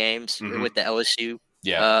amount of games with the LSU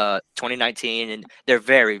 2019, and they're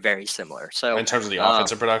very, very similar. So in terms of the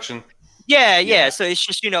offensive production? Yeah. So it's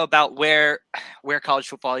just about where college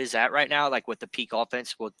football is at right now, like what the peak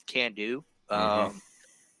offense can do. And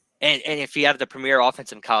if you have the premier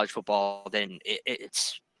offense in college football, then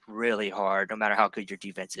it's really hard, no matter how good your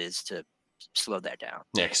defense is, to slow that down.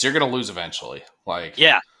 Yeah, because you're going to lose eventually. Like,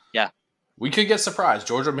 yeah, we could get surprised.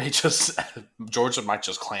 Georgia might just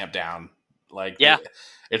clamp down. Like,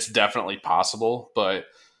 it's definitely possible, but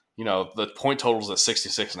the point total is at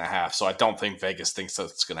 66.5, so I don't think Vegas thinks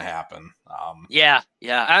that's going to happen.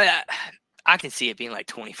 I can see it being like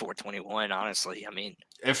 24-21, honestly. I mean,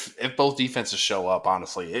 if both defenses show up,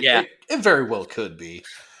 honestly, it very well could be.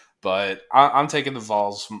 But I'm taking the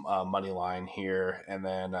Vols money line here, and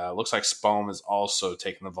then looks like Spohm is also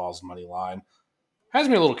taking the Vols money line. Has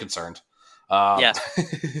me a little concerned.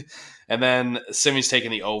 And then Simi's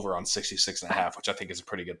taking the over on 66.5, which I think is a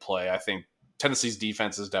pretty good play. I think Tennessee's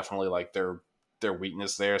defense is definitely like their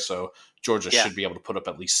weakness there, so Georgia should be able to put up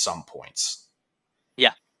at least some points.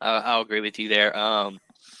 Yeah, I'll agree with you there.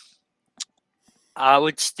 I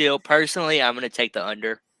would still personally, I'm going to take the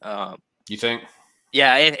under. You think?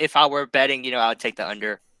 Yeah, if I were betting, I would take the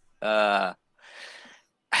under. I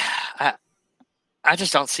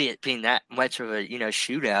just don't see it being that much of a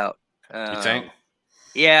shootout. You think?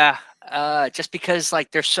 Yeah, just because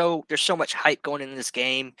like there's so much hype going into this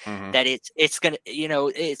game that it's gonna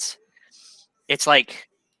it's like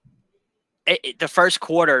the first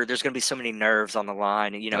quarter there's gonna be so many nerves on the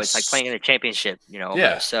line, and it's like playing in a championship,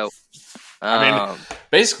 almost. So I mean,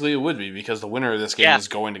 basically it would be, because the winner of this game is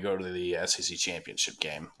going to go to the SEC championship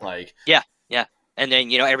game. Like and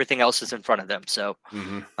then everything else is in front of them. So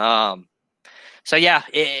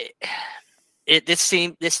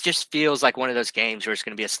this just feels like one of those games where it's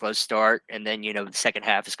going to be a slow start, and then the second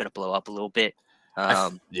half is going to blow up a little bit. I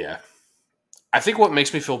think what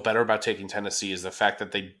makes me feel better about taking Tennessee is the fact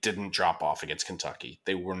that they didn't drop off against Kentucky.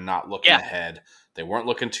 They were not looking ahead. They weren't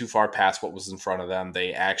looking too far past what was in front of them.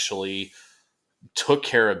 They actually took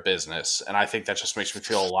care of business, and I think that just makes me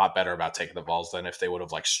feel a lot better about taking the Vols than if they would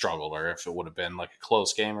have like struggled, or if it would have been like a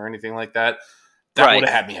close game or anything like that. That would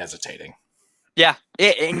have had me hesitating. Yeah,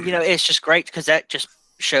 it's just great because that just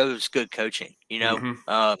shows good coaching.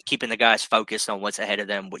 Keeping the guys focused on what's ahead of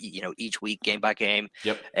them. Each week, game by game.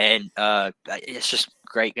 Yep. And it's just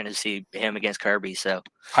great going to see him against Kirby. So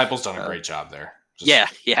Heupel's done a great job there. Yeah.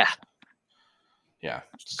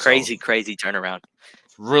 Crazy turnaround.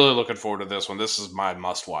 Really looking forward to this one. This is my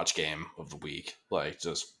must-watch game of the week. Like,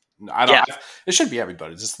 it should be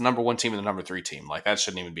everybody's. It's the number 1 team and the number 3 team. Like, that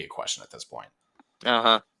shouldn't even be a question at this point.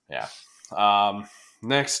 Yeah.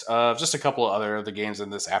 Next, just a couple of the games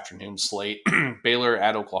in this afternoon slate. Baylor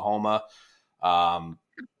at Oklahoma.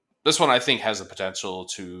 This one I think has the potential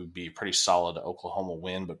to be a pretty solid Oklahoma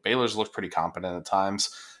win, but Baylor's looked pretty competent at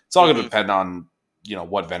times. It's all going to depend on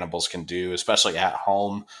what Venables can do, especially at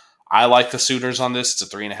home. I like the Sooners on this.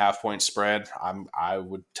 It's a 3.5 point spread. I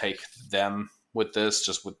would take them with this.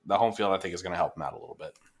 Just with the home field, I think is going to help them out a little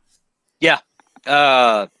bit. Yeah.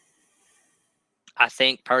 I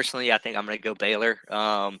think personally, I'm going to go Baylor.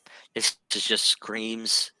 This just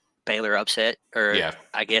screams Baylor upset, or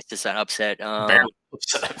I guess it's an upset. Barely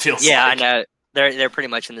upset, it feels I know they're pretty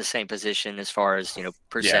much in the same position as far as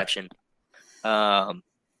perception. I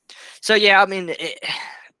mean,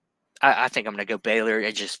 I think I'm going to go Baylor.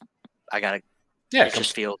 It just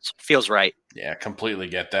feels right. Yeah, completely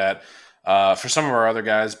get that. For some of our other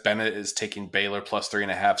guys, Bennett is taking Baylor plus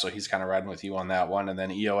 3.5, so he's kind of riding with you on that one. And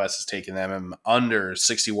then EOS is taking them under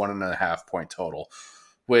 61.5 point total,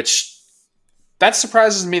 which that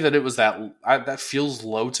surprises me that it was that feels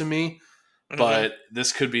low to me. But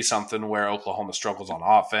this could be something where Oklahoma struggles on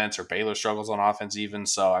offense, or Baylor struggles on offense even.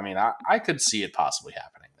 So, I mean, I could see it possibly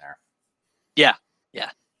happening there. Yeah.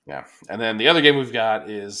 And then the other game we've got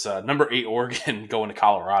is number 8 Oregon going to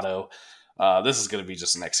Colorado. This is going to be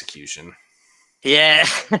just an execution. Yeah.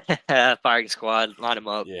 Firing squad. Line them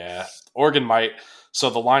up. Yeah. Oregon might. So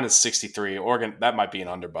the line is 63. Oregon, that might be an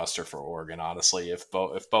underbuster for Oregon, honestly. If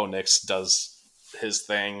Bo Nix does his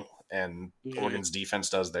thing and Oregon's defense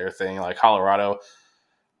does their thing, like Colorado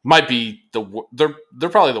might be they're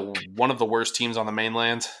probably one of the worst teams on the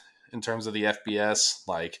mainland in terms of the FBS.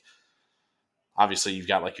 Like, obviously you've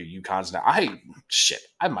got like your UConns now.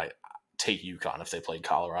 I might take UConn if they played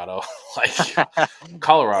Colorado. Like,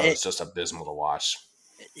 Colorado is just abysmal to watch.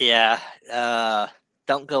 Yeah.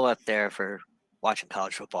 Don't go up there for watching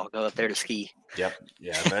college football. Go up there to ski. Yep.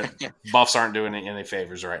 Yeah. Buffs aren't doing any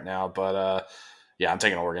favors right now, but I'm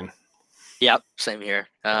taking Oregon. Yep. Same here.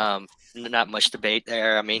 Not much debate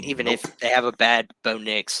there. I mean, even if they have a bad Bo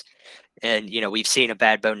Nix, and we've seen a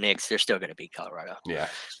bad Bo Nix, they're still going to beat Colorado. Yeah.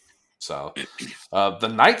 So the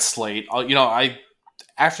night slate,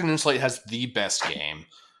 afternoon slate has the best game.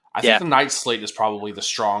 I think Yeah. the night slate is probably the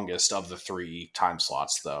strongest of the 3 time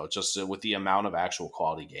slots, though, just with the amount of actual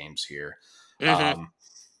quality games here. Hmm.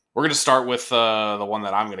 We're going to start with the one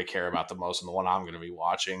that I'm going to care about the most and the one I'm going to be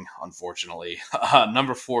watching, unfortunately.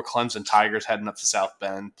 Number 4, Clemson Tigers heading up to South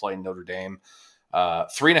Bend, playing Notre Dame.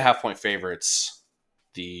 3.5-point favorites,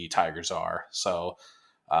 the Tigers are. So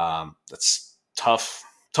that's tough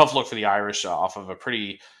look for the Irish off of a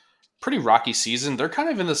pretty rocky season. They're kind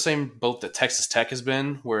of in the same boat that Texas Tech has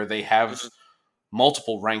been, where they have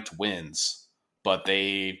multiple ranked wins, but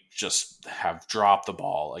they just have dropped the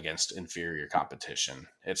ball against inferior competition.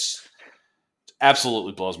 It's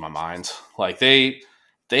absolutely blows my mind. Like they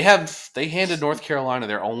handed North Carolina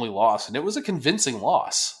their only loss, and it was a convincing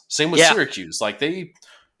loss. Same with Yeah. Syracuse. Like they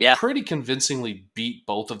Yeah. pretty convincingly beat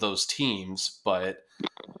both of those teams, but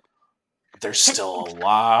there's still a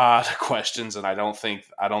lot of questions, and I don't think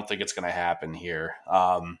it's going to happen here.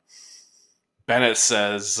 Bennett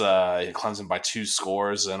says Clemson by 2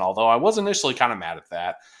 scores, and although I was initially kind of mad at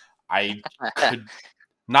that, I could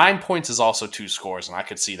 9 points is also 2 scores, and I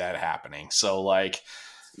could see that happening. So like,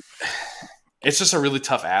 it's just a really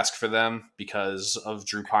tough ask for them because of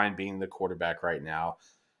Drew Pine being the quarterback right now.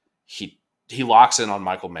 He locks in on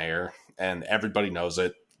Michael Mayer, and everybody knows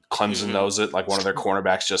it. Clemson knows it. Like one of their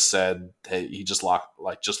cornerbacks just said, hey, he just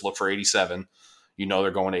look for 87. You know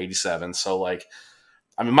they're going to 87. So like,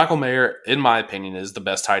 I mean, Michael Mayer, in my opinion, is the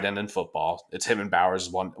best tight end in football. It's him and Bowers,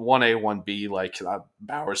 1A, 1B. Like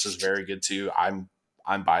Bowers is very good too. I'm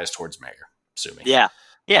biased towards Mayer, assuming. Yeah.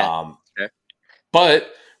 Yeah. Okay.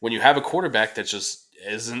 But when you have a quarterback that just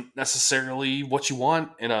isn't necessarily what you want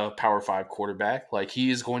in a Power 5 quarterback, like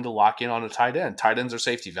he is going to lock in on a tight end. Tight ends are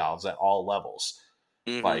safety valves at all levels.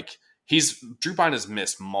 Like Drew Pine has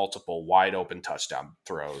missed multiple wide open touchdown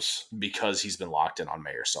throws because he's been locked in on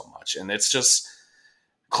Mayer so much. And it's just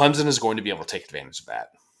Clemson is going to be able to take advantage of that.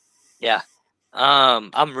 Yeah.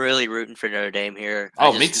 I'm really rooting for Notre Dame here.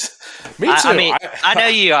 Me too. I mean, I know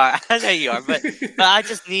you are. But I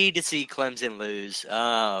just need to see Clemson lose.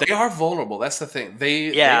 They are vulnerable. That's the thing.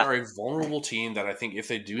 They are a vulnerable team that I think if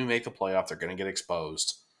they do make the playoff, they're going to get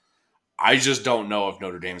exposed. I just don't know if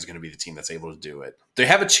Notre Dame is going to be the team that's able to do it. They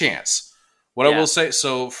have a chance. What I will say,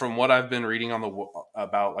 so from what I've been reading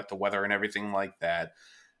about like the weather and everything like that,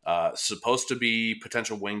 supposed to be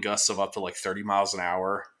potential wind gusts of up to like 30 miles an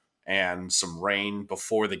hour and some rain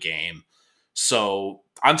before the game. So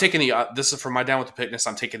I'm taking this is from my Down with the Pickness.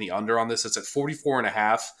 I'm taking the under on this. It's at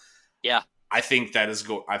 44.5. Yeah. I think I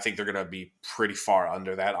think they're going to be pretty far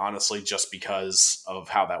under that, honestly, just because of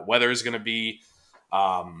how that weather is going to be.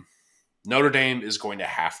 Notre Dame is going to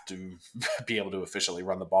have to be able to efficiently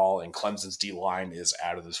run the ball, and Clemson's D-line is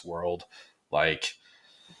out of this world. Like,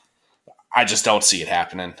 I just don't see it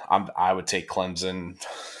happening. I would take Clemson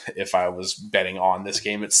if I was betting on this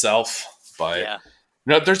game itself, but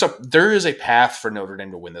there is a path for Notre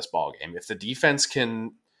Dame to win this ball game. If the defense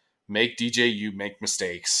can make DJU make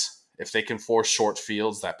mistakes, if they can force short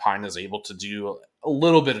fields that Pine is able to do a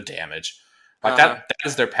little bit of damage, like that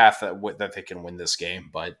is their path that they can win this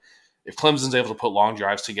game. But if Clemson's able to put long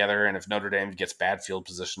drives together, and if Notre Dame gets bad field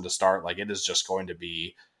position to start, like it is just going to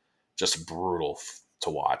be just brutal to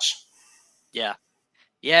watch. Yeah.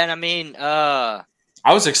 Yeah, and I mean, I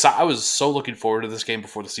was excited. I was so looking forward to this game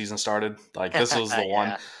before the season started. Like this was the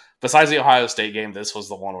one. Besides the Ohio State game, this was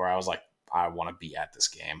the one where I was like, I want to be at this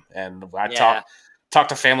game. And I talked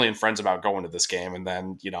to family and friends about going to this game, and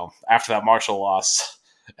then after that Marshall loss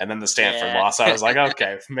and then the Stanford loss, I was like,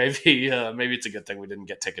 okay, maybe it's a good thing we didn't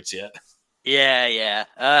get tickets yet.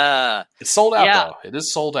 Yeah. It's sold out though. It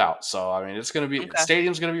is sold out. So I mean, it's gonna be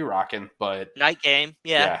stadium's gonna be rocking, but night game.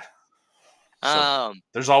 Yeah. So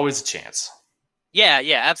there's always a chance. Yeah,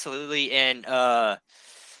 absolutely. And I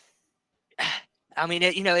mean,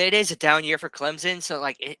 it is a down year for Clemson, so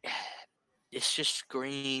like it just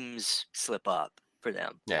screams slip up for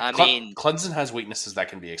them. Yeah, I mean, Clemson has weaknesses that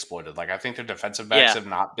can be exploited. Like I think their defensive backs have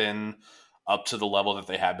not been up to the level that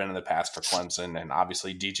they had been in the past for Clemson, and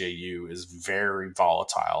obviously DJU is very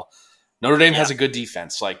volatile. Notre Dame has a good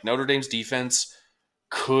defense. Like Notre Dame's defense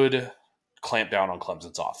could clamp down on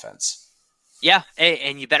Clemson's offense. Yeah,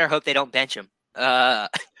 and you better hope they don't bench him. Yeah,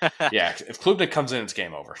 if Klubnik comes in, it's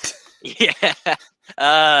game over. Yeah.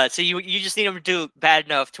 So you just need him to do bad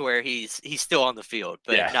enough to where he's still on the field,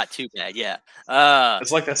 but not too bad. Yeah.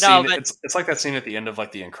 It's like that scene. It's like that scene at the end of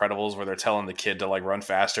like The Incredibles where they're telling the kid to like run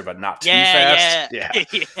faster, but not too fast. Yeah.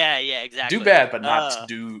 Yeah. Exactly. Do bad, but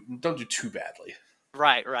don't do too badly.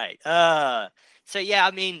 Right. So yeah,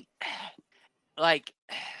 I mean, like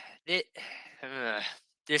it.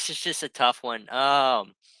 this is just a tough one. I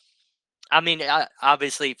mean,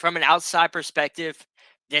 obviously, from an outside perspective,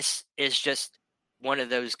 this is just one of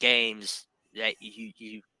those games that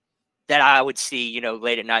you that I would see,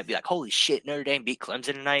 late at night, be like, "Holy shit, Notre Dame beat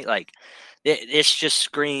Clemson tonight!" Like, this just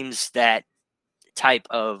screams that type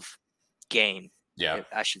of game. Yeah.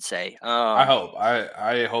 I should say. I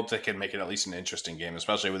hope they can make it at least an interesting game,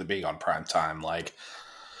 especially with it being on prime time. Like,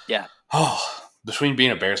 yeah. Between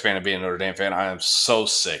being a Bears fan and being a Notre Dame fan, I am so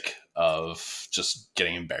sick of just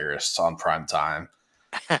getting embarrassed on prime time.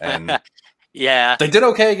 And yeah, they did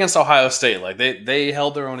okay against Ohio State. Like they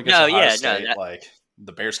held their own against Ohio State. Like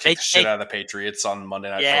the Bears kicked the shit out of the Patriots on Monday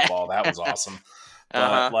Night Football. That was awesome.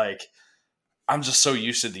 But like, I'm just so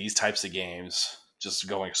used to these types of games just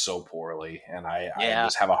going so poorly, and I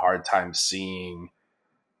just have a hard time seeing.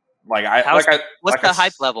 Like what's the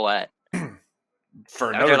hype level at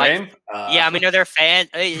for Notre Dame? Yeah, I mean, are there fans?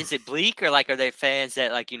 Is it bleak, or like are they fans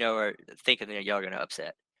that are thinking that y'all are going to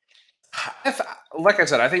upset? Like I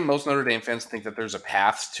said, I think most Notre Dame fans think that there's a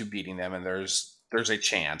path to beating them, and there's a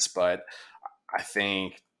chance, but I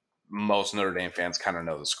think most Notre Dame fans kind of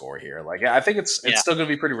know the score here. Like, I think it's still going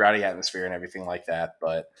to be pretty rowdy atmosphere and everything like that,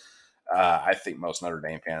 but I think most Notre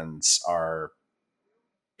Dame fans are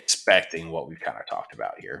expecting what we've kind of talked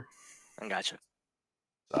about here. I gotcha.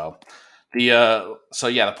 So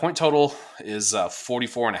the point total is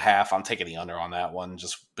 44.5. I'm taking the under on that one,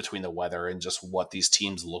 just between the weather and just what these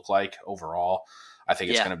teams look like overall. I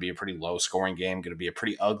think it's going to be a pretty low scoring game, going to be a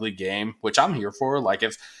pretty ugly game, which I'm here for. Like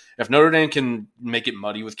if Notre Dame can make it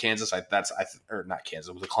muddy with Kansas, or not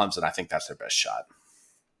Kansas, with Clemson, I think that's their best shot.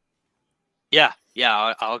 Yeah,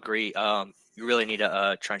 I'll agree. You really need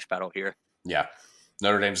a trench battle here. Yeah.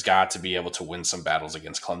 Notre Dame's got to be able to win some battles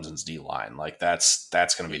against Clemson's D line. Like that's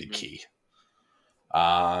going to be the key.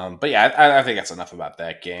 But yeah, I think that's enough about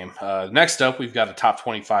that game. Next up, we've got a top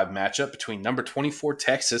 25 matchup between number 24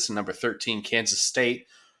 Texas and number 13 Kansas State,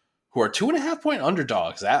 who are 2.5-point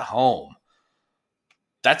underdogs at home.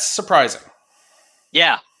 That's surprising.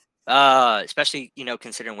 Yeah. Especially,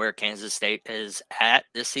 considering where Kansas State is at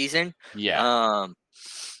this season. Yeah.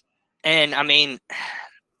 And I mean,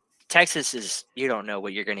 Texas is, you don't know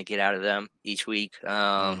what you're going to get out of them each week.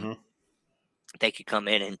 They could come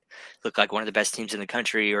in and look like one of the best teams in the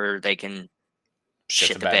country, or they can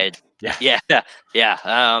shit the bed. Yeah.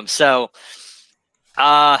 So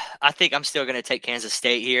I think I'm still going to take Kansas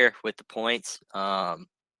State here with the points, or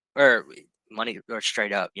money, or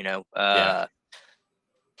straight up,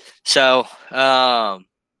 So, I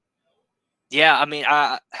mean,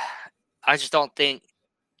 I just don't think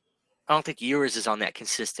Ewers is on that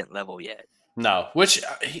consistent level yet. No, which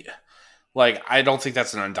I don't think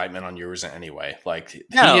that's an indictment on Ewers in any way. Like he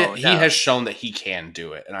has shown that he can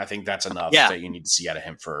do it, and I think that's enough that you need to see out of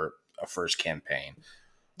him for a first campaign.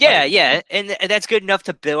 Yeah, and that's good enough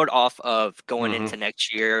to build off of going into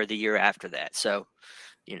next year or the year after that. So,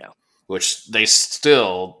 which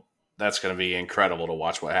that's going to be incredible to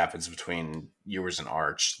watch what happens between Ewers and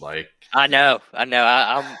Arch. Like I know.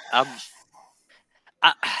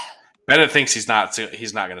 Bennett thinks he's not going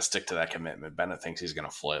to stick to that commitment. Bennett thinks he's going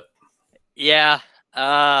to flip. Yeah.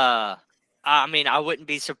 I mean, I wouldn't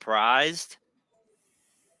be surprised,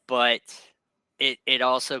 but it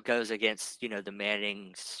also goes against, the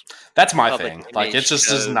Mannings. That's my thing. Like, it just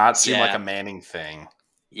does not seem like a Manning thing.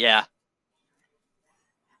 Yeah.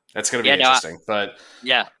 That's going to be interesting. But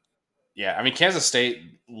yeah. I mean, Kansas State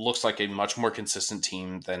looks like a much more consistent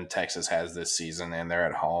team than Texas has this season, and they're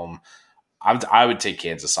at home. I would take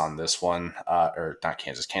Kansas on this one, or not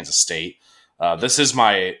Kansas State. This is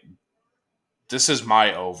my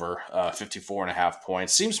over 54.5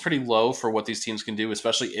 points. Seems pretty low for what these teams can do,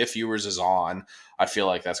 especially if Ewers is on. I feel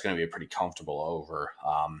like that's going to be a pretty comfortable over.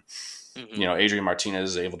 Adrian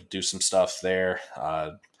Martinez is able to do some stuff there.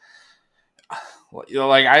 I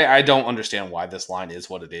don't understand why this line is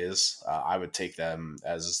what it is. I would take them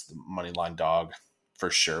as the money line dog for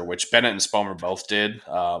sure, which Bennett and Spomer both did.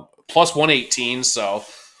 Plus 118. So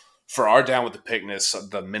for our Down with the Pickness,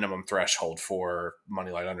 the minimum threshold for money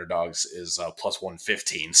line underdogs is plus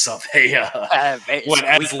 115. So they went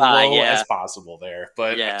as low as possible there.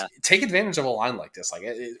 But take advantage of a line like this. Like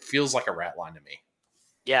it feels like a rat line to me.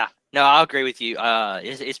 Yeah, no, I'll agree with you.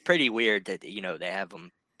 It's pretty weird that they have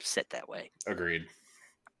them set that way. Agreed.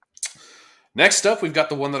 Next up, we've got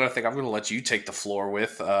the one that I think I'm going to let you take the floor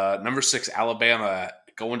with. Number 6, Alabama,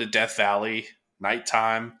 going to Death Valley,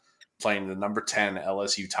 nighttime, playing the number 10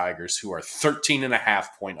 LSU Tigers, who are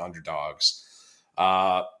 13.5-point underdogs.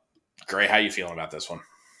 Gray, how you feeling about this one?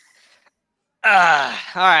 All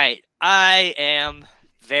right. I am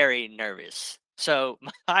very nervous. So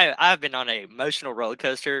I've been on an emotional roller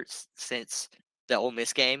coaster since the Ole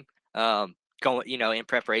Miss game. Going, in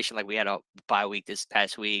preparation, like we had a bye week this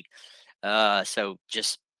past week. So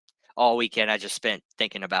just all weekend I just spent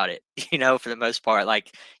thinking about it, for the most part.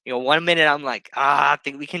 Like, 1 minute I'm like, I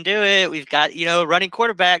think we can do it. We've got, a running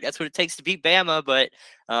quarterback. That's what it takes to beat Bama. But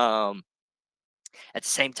at the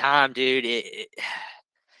same time, dude,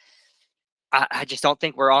 I just don't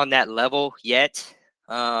think we're on that level yet.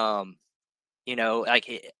 Like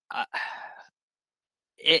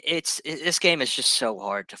this game is just so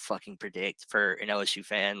hard to fucking predict for an LSU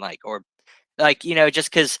fan,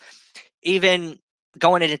 just because even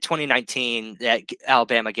going into 2019, that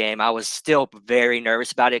Alabama game, I was still very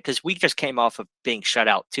nervous about it because we just came off of being shut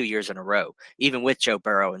out 2 years in a row, even with Joe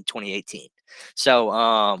Burrow in 2018. So,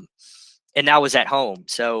 and that was at home.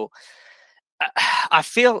 So I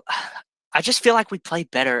just feel like we play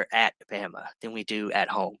better at Bama than we do at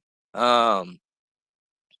home. And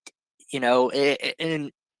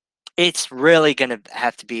it's really going to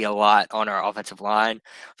have to be a lot on our offensive line.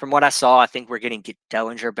 From what I saw, I think we're getting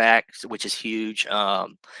Dellinger back, which is huge.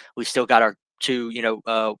 We still got our two,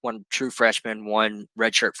 one true freshman, one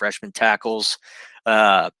redshirt freshman tackles.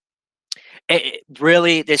 Really,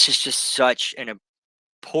 this is just such an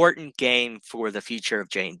important game for the future of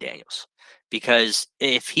Jane Daniels. Because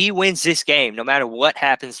if he wins this game, no matter what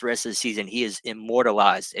happens the rest of the season, he is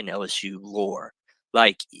immortalized in LSU lore.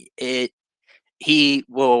 Like he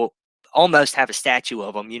will almost have a statue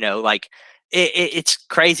of him. It's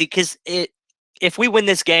crazy because if we win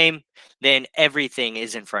this game, then everything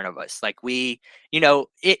is in front of us. Like and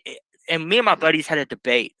me and my buddies had a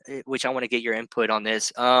debate, which I want to get your input on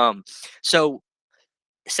this. So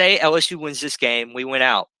say LSU wins this game, we went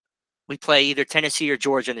out. We play either Tennessee or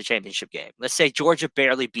Georgia in the championship game. Let's say Georgia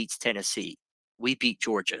barely beats Tennessee. We beat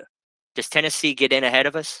Georgia. Does Tennessee get in ahead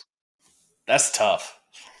of us? That's tough.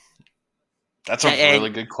 That's a really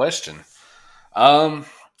good question. I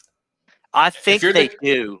think they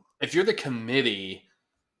do. If you're the committee,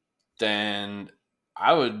 then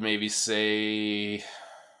I would maybe say,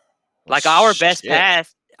 like our best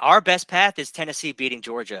path is Tennessee beating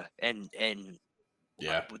Georgia, and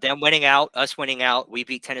them winning out, us winning out. We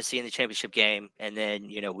beat Tennessee in the championship game, and then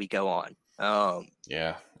we go on.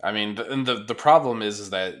 Yeah, I mean, the problem is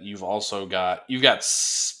that you've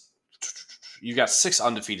got 6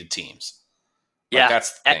 undefeated teams. Like,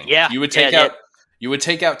 that's the thing. Yeah, you would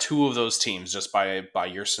take out 2 of those teams just by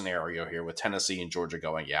your scenario here with Tennessee and Georgia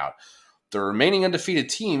going out. The remaining undefeated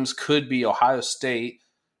teams could be Ohio State,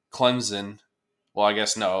 Clemson. Well, I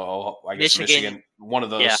guess no. I guess Michigan. One of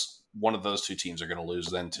those 2 teams are going to lose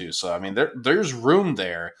then too. So I mean, there's room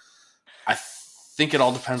there. I think it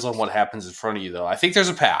all depends on what happens in front of you, though. I think there's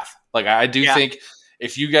a path. Like, I do think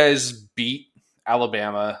if you guys beat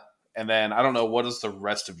Alabama. And then I don't know, what does the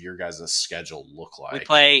rest of your guys' schedule look like?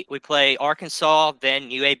 We play Arkansas, then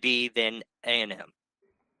UAB, then A&M.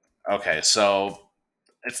 Okay, so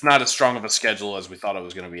it's not as strong of a schedule as we thought it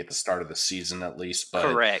was going to be at the start of the season, at least. But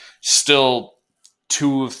correct. Still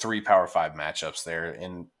 2 of 3 Power 5 matchups there,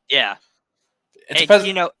 and it depends.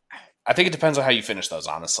 I think it depends on how you finish those,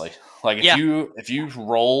 honestly. Like if you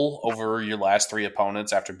roll over your last 3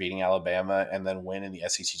 opponents after beating Alabama and then win in the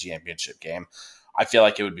SEC championship game, I feel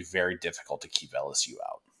like it would be very difficult to keep LSU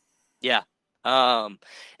out. Yeah.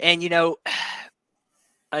 And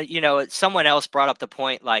someone else brought up the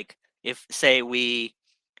point, like, if say we,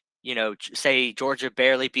 say Georgia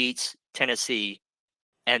barely beats Tennessee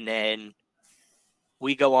and then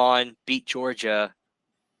we go on, beat Georgia,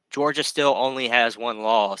 Georgia still only has 1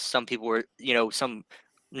 loss. Some people were, some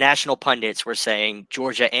national pundits were saying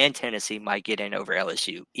Georgia and Tennessee might get in over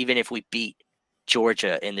LSU, even if we beat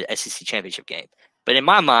Georgia in the SEC championship game. But in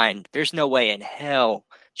my mind, there's no way in hell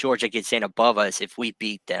Georgia gets in above us if we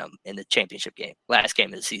beat them in the championship game, last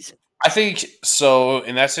game of the season. I think so.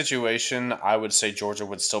 In that situation, I would say Georgia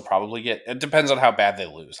would still probably get. It depends on how bad they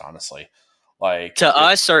lose, honestly. Like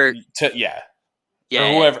us or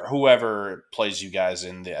or whoever plays you guys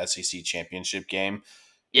in the SEC championship game.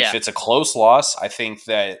 Yeah. If it's a close loss, I think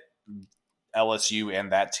that LSU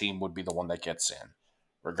and that team would be the one that gets in,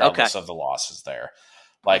 regardless of the losses there.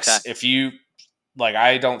 Like if you. Like,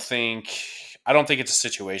 I don't think it's a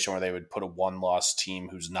situation where they would put a 1-loss team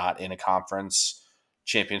who's not in a conference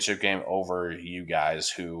championship game over you guys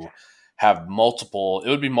who have multiple. It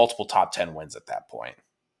would be multiple top 10 wins at that point.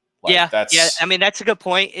 Like, I mean, that's a good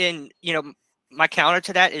point. And my counter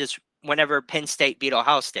to that is whenever Penn State beat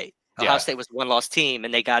Ohio State. Ohio State was a 1-loss team,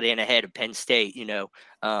 and they got in ahead of Penn State.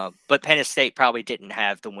 But Penn State probably didn't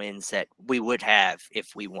have the wins that we would have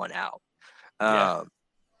if we won out.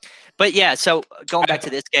 But so going back to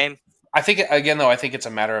this game, I think again, though, I think it's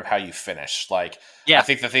a matter of how you finish. Like, Yeah. I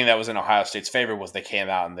think the thing that was in Ohio State's favor was they came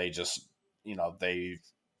out and they just, they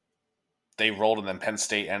rolled, and then Penn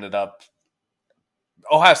State ended up.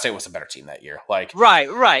 Ohio State was a better team that year. Like, right.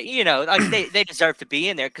 Like they deserve to be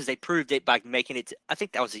in there because they proved it by making it. I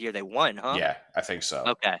think that was the year they won, huh? yeah, I think so.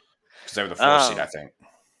 Okay. Because they were the 4th seed, I think.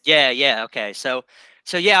 Yeah. Okay. So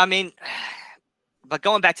yeah. I mean, but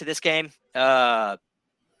going back to this game,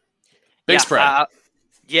 big spread.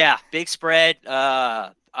 Big spread.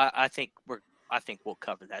 I think we'll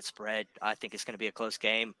cover that spread. I think it's going to be a close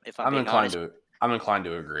game. If I'm being honest. I'm inclined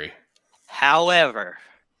to agree. However,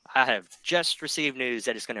 I have just received news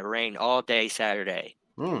that it's going to rain all day Saturday.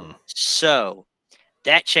 So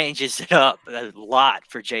that changes it up a lot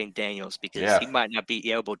for Jayden Daniels because he might not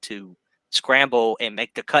be able to scramble and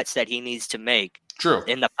make the cuts that he needs to make. True.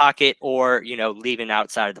 In the pocket or, leaving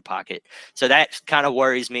outside of the pocket. So that kind of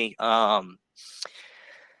worries me. But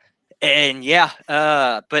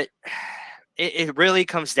it really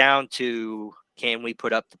comes down to, can we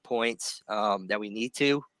put up the points that we need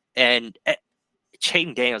to? And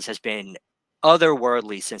Jayden Daniels has been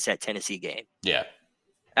otherworldly since that Tennessee game. Yeah.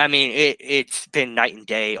 I mean, it's been night and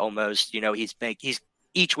day almost. He's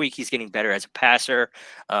each week he's getting better as a passer.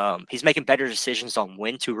 He's making better decisions on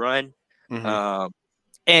when to run. Mm-hmm.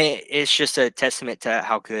 And it's just a testament to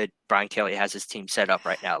how good Brian Kelly has his team set up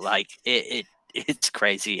right now. Like it's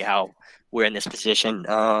crazy how we're in this position.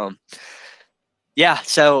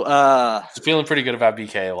 So feeling pretty good about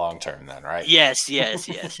BK long term then, right? Yes.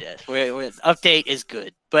 Update is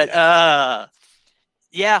good, but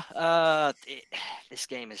this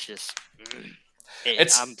game is just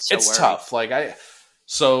it's tough. Like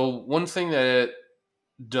so one thing that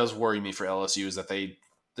does worry me for LSU is that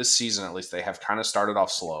this season at least they have kind of started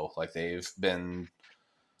off slow. Like they've been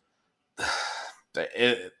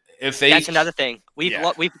that's another thing.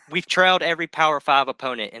 We've trailed every Power 5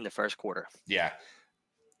 opponent in the first quarter. Yeah.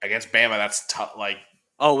 Against Bama, that's tough. Like,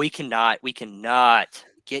 we cannot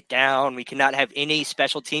get down. We cannot have any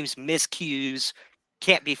special teams miscues.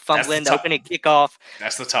 Can't be fumbling the opening kickoff.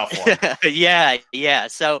 That's the tough one. Yeah.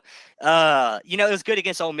 So, it was good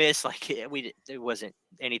against Ole Miss. Like it wasn't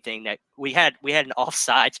anything that we had an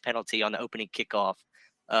offsides penalty on the opening kickoff.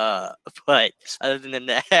 But other than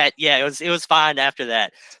that, it was fine after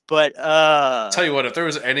that. But tell you what, if there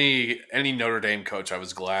was any Notre Dame coach, I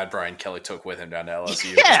was glad Brian Kelly took with him down to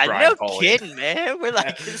LSU. Yeah, no kidding, man. We're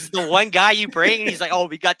like, this is the one guy you bring, and he's like, oh,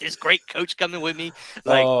 we got this great coach coming with me.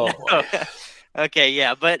 Like, no. Okay,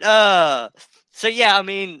 yeah, but so yeah, I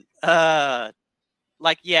mean,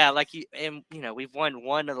 we've won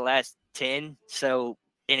one of the last 10, so.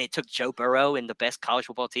 And it took Joe Burrow in the best college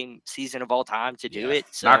football team season of all time to do it.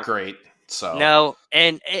 So, not great. So no,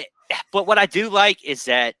 but what I do like is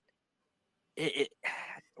that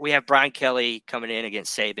we have Brian Kelly coming in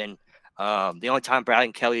against Saban. The only time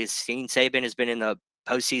Brian Kelly has seen Saban has been in the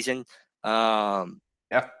postseason. Hasn't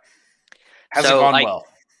gone well.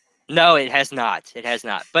 No, it has not. It has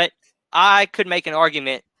not. But I could make an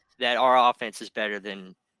argument that our offense is better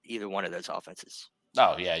than either one of those offenses.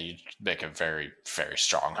 Oh yeah, you make a very, very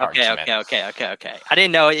strong argument. Okay. I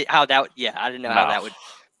didn't know how that. I didn't know how that would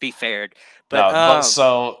be fared. But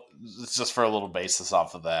so it's just for a little basis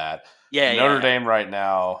off of that. Yeah, Notre Dame right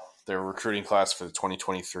now, their recruiting class for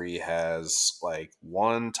 2023 has like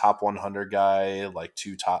one top 100 guy, like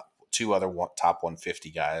two other top 150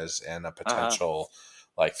 guys, and a potential.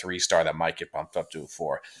 Like 3-star that might get bumped up to a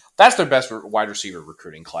 4. That's their best wide receiver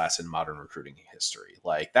recruiting class in modern recruiting history.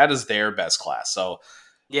 Like that is their best class. So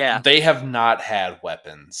they have not had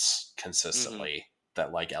weapons consistently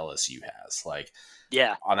that like LSU has. Like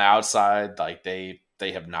on the outside, like they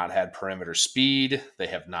have not had perimeter speed. They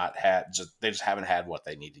have not had they just haven't had what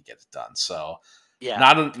they need to get it done. So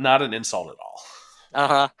not an insult at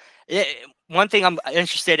all. One thing I'm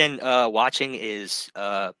interested in watching is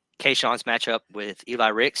Keyshawn's matchup with Eli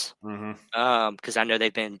Ricks, because I know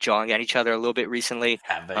they've been jawing at each other a little bit recently.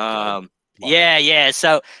 Have they?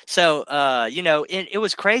 So it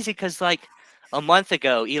was crazy because like a month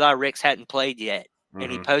ago, Eli Ricks hadn't played yet,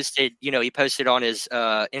 and he posted on his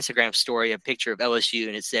Instagram story a picture of LSU,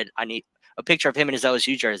 and it said, "I need a picture of him in his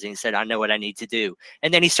LSU jersey," and said, "I know what I need to do."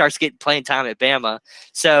 And then he starts getting playing time at Bama.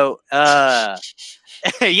 So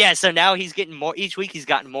so now he's getting more each week. He's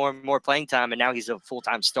gotten more and more playing time, and now he's a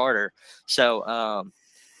full-time starter. So,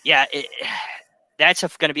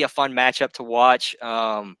 that's going to be a fun matchup to watch.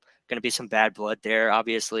 Going to be some bad blood there,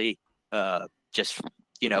 obviously. It's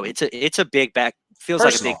a big back. Feels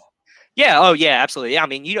Personal. Like a big. Yeah. Oh, yeah. Absolutely. I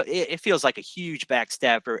mean, it feels like a huge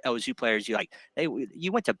backstab for LSU players. You like, hey,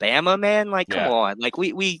 you went to Bama, man. Like, come on. Like,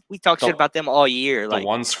 we talk shit about them all year. Like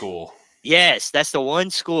one school. Yes, that's the one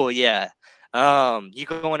school. Yeah. You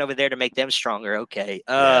going over there to make them stronger. Okay.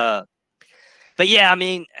 Yeah. But yeah, I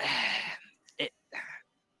mean, it,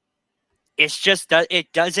 it's just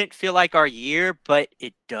it doesn't feel like our year, but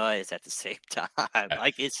it does at the same time.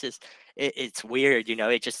 Like it's just it's weird, you know.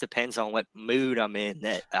 It just depends on what mood I'm in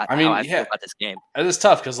that I how mean, I feel yeah, about this game. it is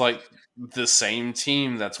tough because like the same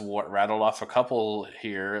team that's what rattled off a couple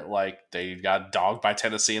here, like they got dogged by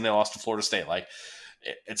Tennessee and they lost to Florida State. Like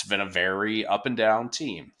it's been a very up and down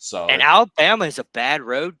team. So And Alabama is a bad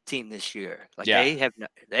road team this year. Like yeah, they have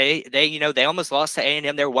they you know they almost lost to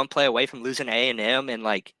A&M. They were one play away from losing to A&M, and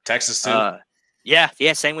like Texas too, yeah,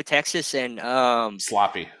 same with Texas and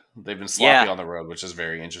sloppy. They've been sloppy yeah on the road, which is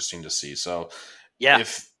very interesting to see. So yeah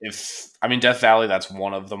if I mean Death Valley, that's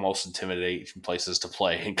one of the most intimidating places to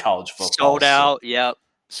play in college football. sold So out. Yep,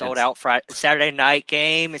 sold it's out Friday Saturday night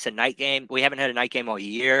game. It's a night game. We haven't had a night game all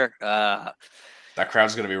year. that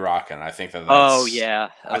crowd's going to be rocking. I think Oh that's. yeah,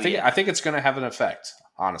 oh yeah. I think it's going to have an effect.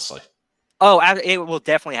 Honestly, Oh, it will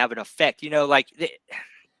definitely have an effect. You know, like the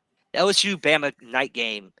LSU Bama night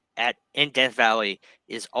game at in Death Valley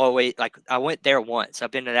is always like I went there once.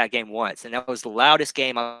 I've been to that game once, and that was the loudest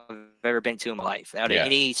game I've ever been to in my life out of yeah,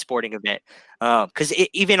 any sporting event. Because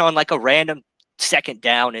even on like a random second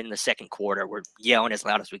down in the second quarter, we're yelling as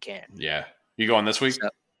loud as we can. yeah. You going this week? So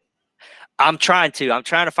I'm trying to. I'm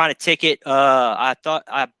trying to find a ticket. I thought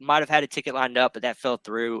I might have had a ticket lined up, but that fell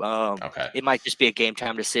through. Okay. It might just be a game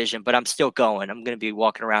time decision, but I'm still going. I'm going to be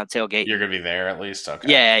walking around tailgate. You're gonna be there at least.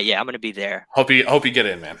 Okay. Yeah. I'm going to be there. Hope you get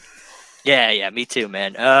in, man. Yeah, me too,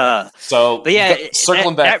 man. So, but yeah,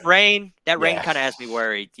 circling back, that rain kind of has me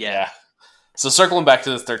worried. Yeah. So circling back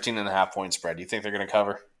to the 13.5 point spread, do you think they're going to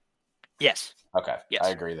cover? Yes. Okay, Yes. I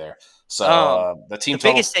agree there. So the team the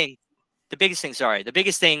biggest thing. The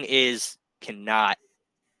biggest thing is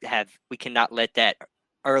we cannot let that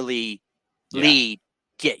early lead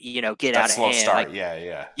get that out of slow hand. start. Like,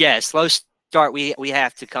 yeah. Slow start. We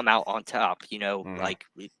have to come out on top. Like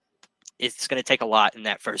it's going to take a lot in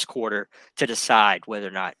that first quarter to decide whether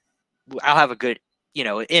or not I'll have a good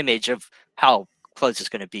image of how close it's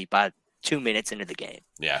going to be by 2 minutes into the game.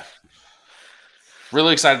 Yeah.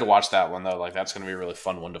 Really excited to watch that one though. Like that's going to be a really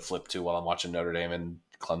fun one to flip to while I'm watching Notre Dame and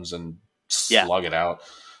Clemson slug it out.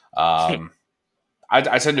 I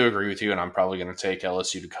tend to agree with you, and I'm probably going to take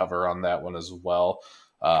LSU to cover on that one as well.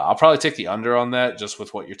 I'll probably take the under on that, just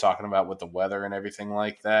with what you're talking about with the weather and everything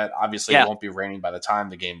like that. Obviously, it won't be raining by the time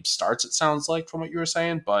the game starts, it sounds like, from what you were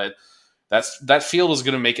saying, but that field is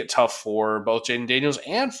going to make it tough for both Jaden Daniels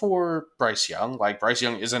and for Bryce Young. Like, Bryce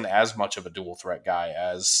Young isn't as much of a dual threat guy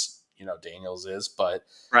as, Daniels is, but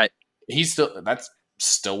that's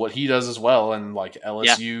still what he does as well, and, like,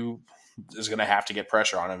 LSU is going to have to get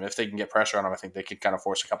pressure on him. If they can get pressure on him, I think they could kind of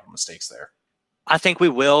force a couple of mistakes there. I think we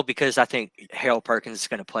will, because I think Harold Perkins is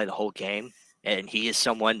going to play the whole game, and he is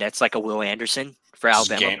someone that's like a Will Anderson for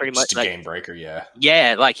Alabama, pretty much. Just a game breaker, yeah.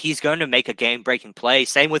 Yeah, like he's going to make a game-breaking play.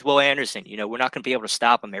 Same with Will Anderson. We're not going to be able to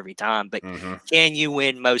stop him every time, but can you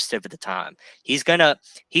win most of the time? He's gonna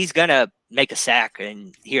make a sack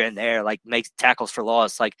and here and there, like make tackles for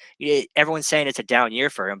loss. Like everyone's saying it's a down year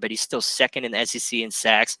for him, but he's still second in the SEC in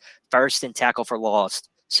sacks, first in tackle for loss.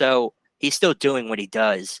 So he's still doing what he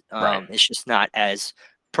does. It's just not as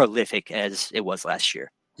prolific as it was last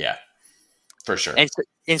year. Yeah, for sure.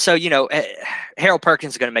 And so Harold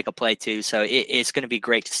Perkins is going to make a play too. So it's going to be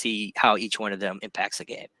great to see how each one of them impacts the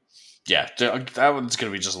game. Yeah, that one's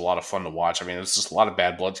going to be just a lot of fun to watch. I mean, it's just a lot of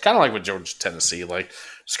bad blood. It's kind of like with Georgia, Tennessee. Like,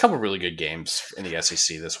 there's a couple of really good games in the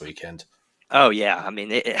SEC this weekend. Oh yeah, I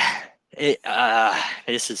mean,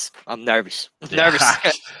 I'm nervous.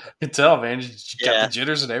 I can tell, man. You got the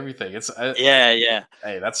jitters and everything. Yeah.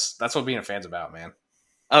 Hey, that's what being a fan's about, man.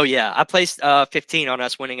 Oh yeah, I placed 15 on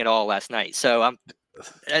us winning it all last night. So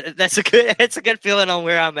it's a good feeling on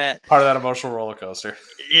where I'm at. Part of that emotional roller coaster.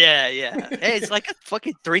 Yeah. Hey, it's like a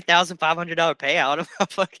fucking $3,500 payout.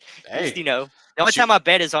 Hey, the only time I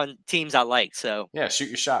bet is on teams I like. So yeah, shoot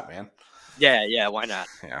your shot, man. Yeah, why not?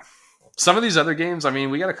 Yeah. Some of these other games, I mean,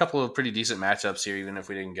 we got a couple of pretty decent matchups here, even if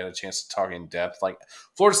we didn't get a chance to talk in depth. Like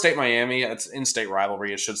Florida State, Miami, it's in-state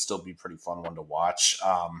rivalry. It should still be a pretty fun one to watch.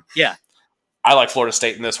 Yeah. I like Florida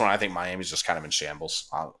State in this one. I think Miami's just kind of in shambles,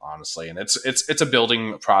 honestly, and it's a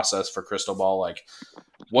building process for Cristobal. Like,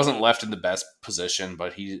 wasn't left in the best position,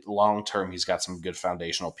 but long term he's got some good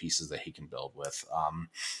foundational pieces that he can build with.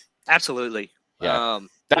 Absolutely. Yeah,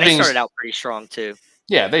 they started out pretty strong too.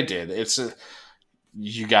 Yeah, they did.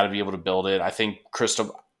 You got to be able to build it.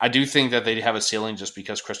 I do think that they have a ceiling just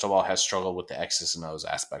because Cristobal has struggled with the X's and O's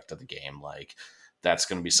aspect of the game. Like, that's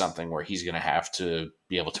going to be something where he's going to have to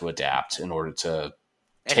be able to adapt in order to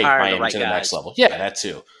And take hiring the Miami right to the next guys. level. Yeah, that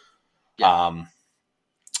too. Yeah.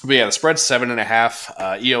 But yeah, the spread's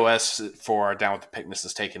 7.5. EOS for Down with the Pickness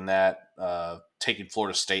is taking that, taking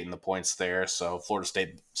Florida State in the points there. So Florida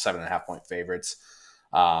State 7.5 point favorites.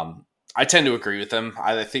 I tend to agree with them.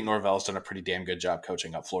 I think Norvell's done a pretty damn good job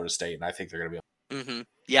coaching up Florida State, and I think they're going to be.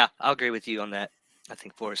 Yeah, I'll agree with you on that. I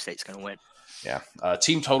think Florida State's going to win. Yeah.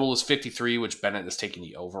 Team total is 53, which Bennett is taking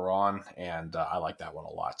the over on, and I like that one a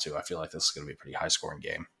lot too. I feel like this is going to be a pretty high scoring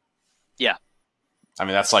game. Yeah. I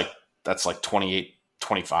mean, that's like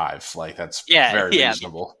 28-25. Like, that's very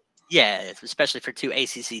reasonable. Yeah, especially for two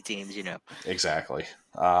ACC teams, Exactly.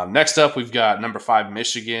 Next up, we've got number 5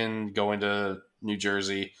 Michigan going to New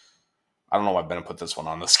Jersey. I don't know why Bennett put this one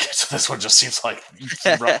on the schedule. This one just seems like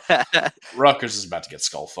Rutgers is about to get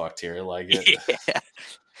skull fucked here. Like,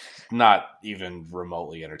 not even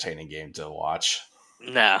remotely entertaining game to watch.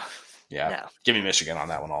 No. Yeah. No. Give me Michigan on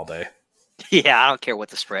that one all day. Yeah, I don't care what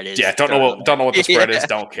the spread is. Yeah, don't know what the spread is.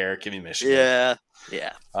 Don't care. Give me Michigan.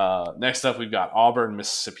 Yeah. Next up, we've got Auburn,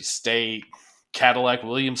 Mississippi State. Cadillac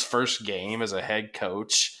Williams' first game as a head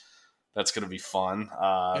coach. That's going to be fun.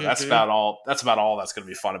 That's about all. That's about all that's going to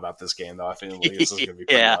be fun about this game, though. I think Williams is going to be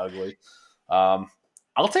pretty ugly.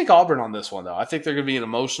 I'll take Auburn on this one, though. I think they're going to be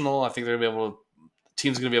emotional. I think they're going to be able to.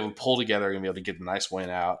 Team's going to be able to pull together. Going to be able to get a nice win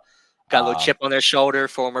out. Got a little chip on their shoulder.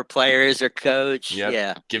 Former players, their coach. Yep.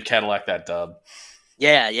 Yeah. Give Cadillac that dub.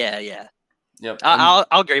 Yeah. Yep. I'll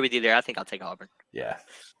agree with you there. I think I'll take Auburn. Yeah.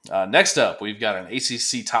 Next up, we've got an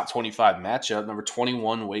ACC top 25 matchup. Number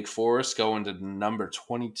 21, Wake Forest, going to number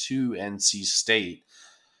 22, NC State.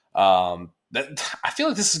 I feel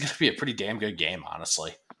like this is going to be a pretty damn good game,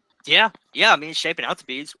 honestly. Yeah. I mean, it's shaping out to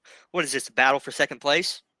be. What is this, a battle for second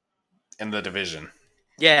place? In the division.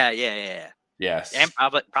 Yeah. Yes. And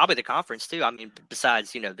probably the conference, too. I mean,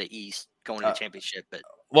 besides, the East going to the championship. But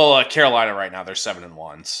well, Carolina right now, they're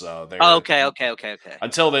 7-1, so they're okay.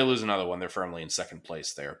 Until they lose another one, they're firmly in second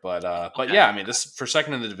place there. But yeah, I mean, this for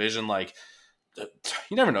second in the division, like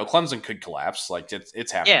you never know. Clemson could collapse, like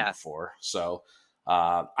it's happened before. So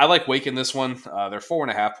I like Wake in this one. They're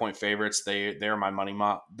 4.5 point favorites. They're my money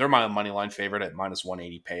line favorite at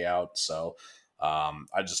 -180 payout. So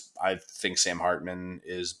I think Sam Hartman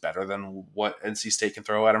is better than what NC State can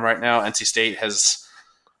throw at him right now. NC State has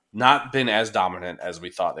not been as dominant as we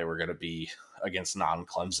thought they were going to be against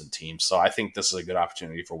non-Clemson teams. So I think this is a good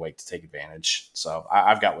opportunity for Wake to take advantage. So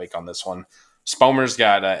I've got Wake on this one. Spomer's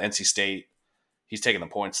got NC State. He's taking the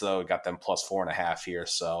points, though. Got them +4.5 here.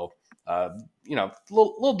 So,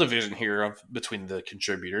 little division here between the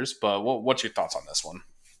contributors. But what's your thoughts on this one?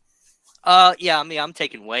 Yeah, I mean, I'm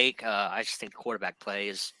taking Wake. I just think the quarterback play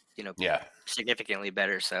is, significantly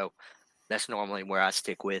better. So that's normally where I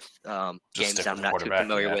stick with games I'm not too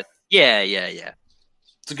familiar with. Yeah.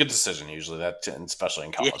 It's a good decision usually, especially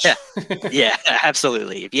in college. Yeah,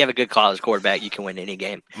 absolutely. If you have a good college quarterback, you can win any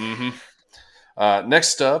game. Mm-hmm.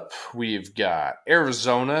 Next up, we've got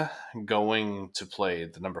Arizona going to play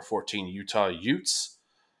the number 14 Utah Utes.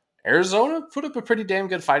 Arizona put up a pretty damn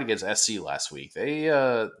good fight against SC last week.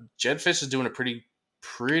 Jedd Fisch is doing a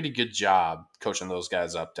pretty good job coaching those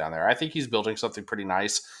guys up down there. I think he's building something pretty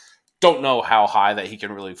nice. Don't know how high that he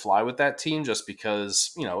can really fly with that team, just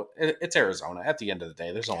because it's Arizona. At the end of the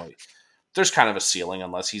day, there's kind of a ceiling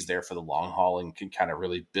unless he's there for the long haul and can kind of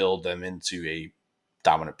really build them into a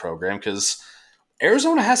dominant program. Because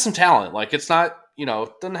Arizona has some talent. Like, it's not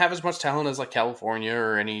doesn't have as much talent as like California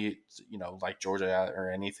or any like Georgia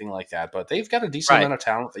or anything like that, but they've got a decent amount of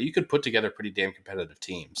talent that you could put together pretty damn competitive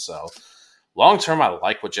teams. So long term, I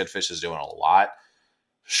like what Jedd Fisch is doing a lot.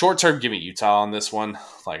 Short term, give me Utah on this one.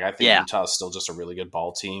 Like, I think Utah is still just a really good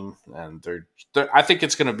ball team, and I think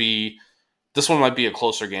it's going to be. This one might be a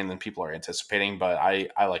closer game than people are anticipating, but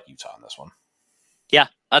I like Utah on this one. Yeah,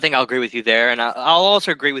 I think I'll agree with you there, and I'll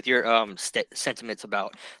also agree with your sentiments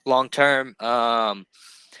about long term.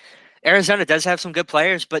 Arizona does have some good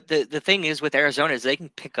players, but the thing is with Arizona is they can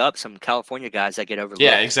pick up some California guys that get overlooked.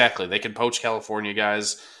 Yeah, exactly. They can poach California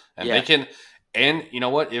guys, and they can. And you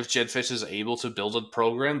know what? If Jedd Fisch is able to build a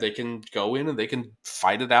program, they can go in and they can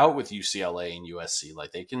fight it out with UCLA and USC.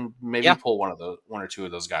 Like, they can maybe pull one or two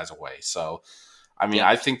of those guys away. So, I mean,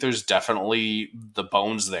 I think there's definitely the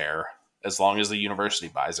bones there as long as the university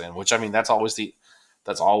buys in. Which, I mean, that's always the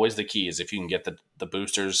key, is if you can get the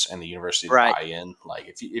boosters and the university to buy in.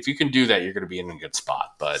 Like, if you can do that, you're going to be in a good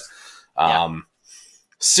spot. But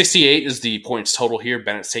 68 is the points total here.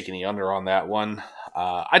 Bennett's taking the under on that one.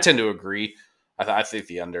 I tend to agree. I think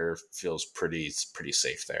the under feels pretty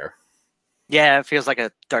safe there. Yeah, it feels like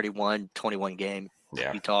a 31-21 game.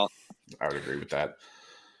 Yeah, Utah. I would agree with that.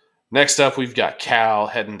 Next up, we've got Cal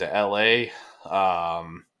heading to LA.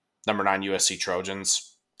 Number 9 USC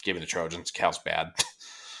Trojans. Give me the Trojans. Cal's bad.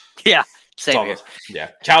 Yeah, same here.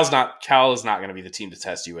 Yeah, Cal is not going to be the team to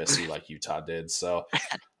test USC like Utah did. So,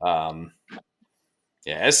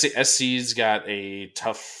 yeah, SC's got a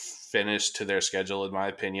tough finish to their schedule, in my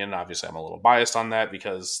opinion. Obviously, I'm a little biased on that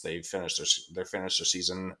because they finished their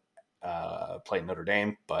season playing Notre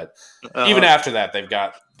Dame. But even after that, they're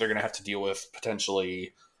going to have to deal with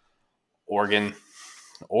potentially Oregon,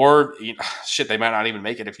 or shit, they might not even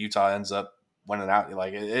make it if Utah ends up winning out.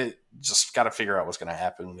 Like it just got to figure out what's going to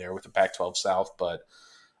happen there with the Pac-12 South. But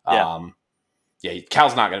yeah,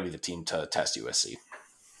 Cal's not going to be the team to test USC.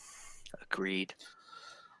 Agreed.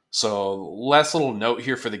 So last little note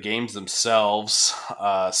here for the games themselves.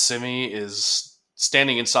 Simi is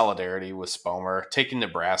standing in solidarity with Spomer, taking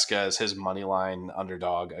Nebraska as his money line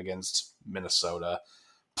underdog against Minnesota,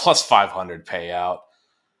 plus 500 payout.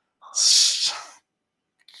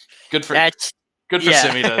 Good for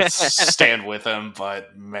Simi to stand with him,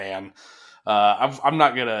 but man, I'm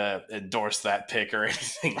not gonna endorse that pick or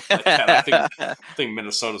anything like that. I think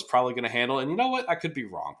Minnesota's probably gonna handle it. And you know what? I could be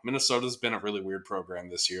wrong. Minnesota's been a really weird program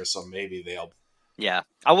this year, so maybe they'll. Yeah,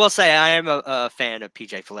 I will say I am a fan of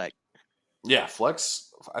PJ Fleck. Yeah,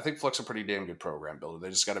 Fleck's. I think Fleck's a pretty damn good program builder. They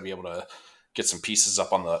just got to be able to get some pieces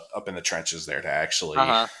up in the trenches there to actually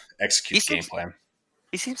execute the game plan.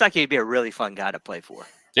 He seems like he'd be a really fun guy to play for.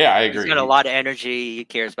 Yeah, I agree. He's got a lot of energy. He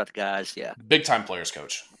cares about the guys. Yeah. Big time players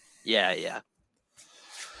coach. Yeah.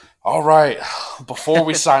 All right. Before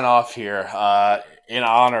we sign off here, in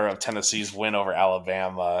honor of Tennessee's win over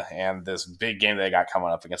Alabama and this big game they got coming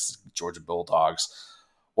up against the Georgia Bulldogs,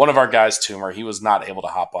 one of our guys, Toomer, he was not able to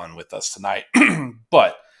hop on with us tonight,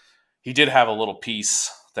 but he did have a little piece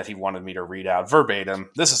that he wanted me to read out verbatim.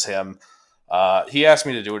 This is him. He asked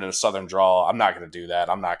me to do it in a Southern drawl. I'm not going to do that.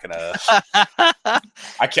 I'm not going to.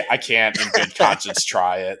 I can't in good conscience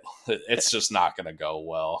try it. It's just not going to go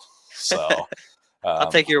well. So I'll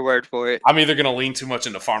take your word for it. I'm either going to lean too much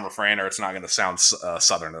into Farmer Fran, or it's not going to sound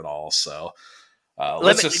Southern at all. So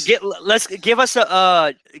give us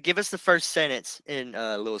the first sentence in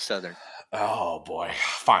Little Southern. Oh boy,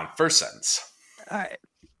 fine. First sentence. All right.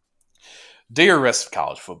 Dear rest of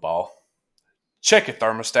college football. Check your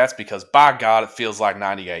thermostats because, by God, it feels like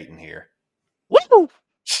 98 in here. Woo!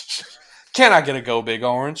 Can I get a go, Big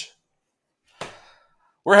Orange?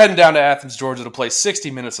 We're heading down to Athens, Georgia to play 60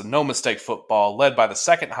 minutes of no-mistake football led by the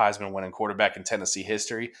second Heisman-winning quarterback in Tennessee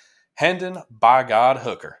history, Hendon, by God,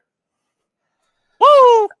 Hooker.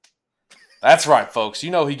 Woo! That's right, folks. You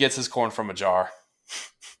know he gets his corn from a jar.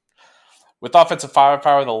 With offensive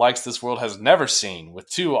firepower the likes this world has never seen, with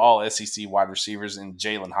 2 all-SEC wide receivers in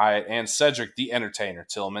Jalen Hyatt and Cedric the Entertainer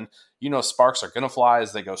Tillman, you know sparks are going to fly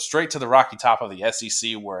as they go straight to the rocky top of the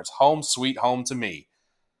SEC where it's home sweet home to me.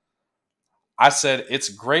 I said it's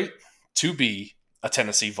great to be a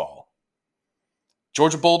Tennessee Vol.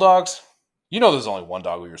 Georgia Bulldogs, you know there's only one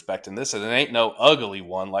dog we respect in this, and it ain't no ugly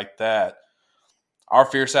one like that. Our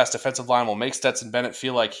fierce-ass defensive line will make Stetson Bennett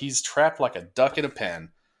feel like he's trapped like a duck in a pen.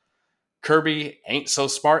 Kirby ain't so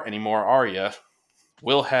smart anymore, are ya?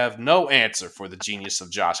 We'll have no answer for the genius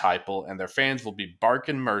of Josh Heupel, and their fans will be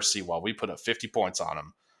barking mercy while we put up 50 points on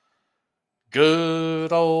them.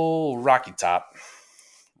 Good old Rocky Top,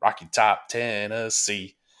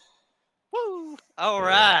 Tennessee. Woo! All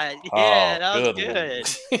right, yeah, that was good.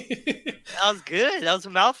 That was good. That was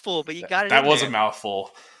a mouthful, but you got it. That was a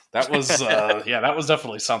mouthful. That was that was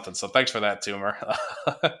definitely something. So thanks for that, Toomer.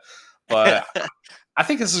 But I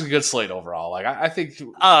think this is a good slate overall. Like I think.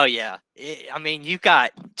 Oh yeah, I mean you've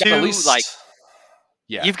got two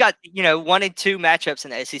you've got 1 and 2 matchups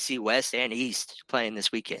in the SEC West and East playing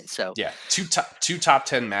this weekend. So yeah, two top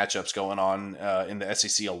 10 matchups going on in the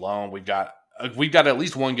SEC alone. We've got at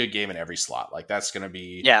least one good game in every slot. Like that's going to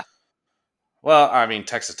be Well, I mean,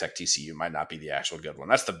 Texas Tech TCU might not be the actual good one.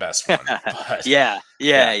 That's the best one. But, yeah.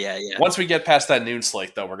 Once we get past that noon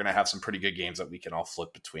slate, though, we're going to have some pretty good games that we can all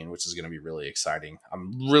flip between, which is going to be really exciting.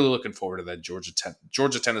 I'm really looking forward to that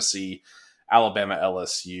Georgia, Tennessee, Alabama,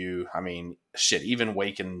 LSU. I mean, shit, even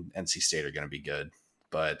Wake and NC State are going to be good.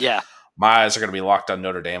 But my eyes are going to be locked on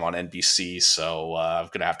Notre Dame on NBC, so I'm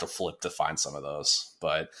going to have to flip to find some of those.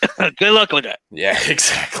 But good luck with that. Yeah,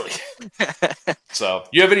 exactly. So,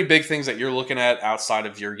 you have any big things that you're looking at outside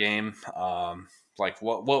of your game? Like,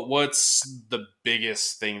 what's the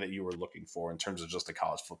biggest thing that you were looking for in terms of just the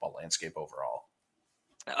college football landscape overall?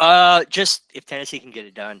 Just if Tennessee can get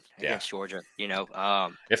it done against Georgia,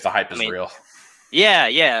 if the hype is real.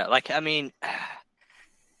 Yeah. Like, I mean,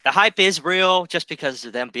 the hype is real just because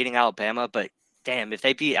of them beating Alabama. But damn, if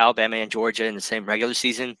they beat Alabama and Georgia in the same regular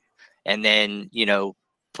season, and then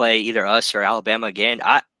play either us or Alabama again.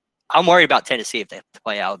 I'm worried about Tennessee if they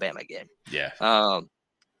play Alabama again. Yeah.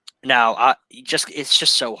 Now it's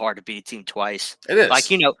just so hard to beat a team twice. It is. Like,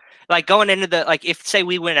 like going into if say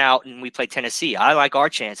we went out and we play Tennessee, I like our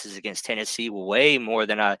chances against Tennessee way more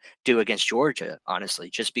than I do against Georgia, honestly,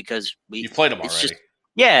 just because you played them already.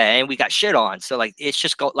 And we got shit on. So like it's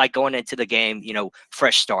just going into the game,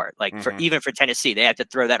 fresh start. Like even for Tennessee, they have to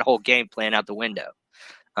throw that whole game plan out the window.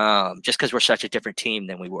 Just because we're such a different team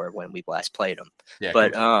than we were when we last played them. Yeah,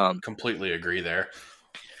 but completely agree there.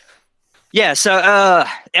 Yeah. So,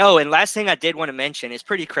 and last thing I did want to mention is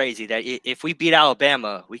pretty crazy that if we beat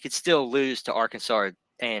Alabama, we could still lose to Arkansas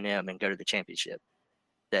A&M and go to the championship,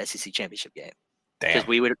 the SEC championship game. Because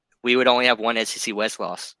we would only have one SEC West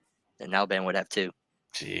loss, and Alabama would have two.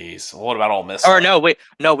 Jeez, what about Ole Miss? Or no,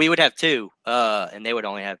 we would have two, and they would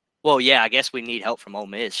only have. Well, yeah, I guess we need help from Ole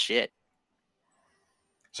Miss. Shit.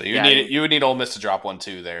 So you would need Ole Miss to drop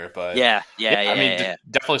 1-2 there, but yeah.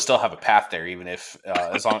 Definitely still have a path there, even if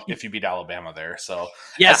if you beat Alabama there. So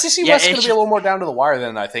SEC West is going to be a little more down to the wire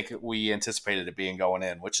than I think we anticipated it being going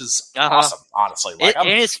in, which is awesome, honestly. And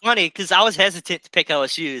it's funny because I was hesitant to pick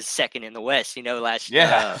LSU as second in the West. Last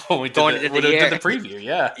when we did the preview,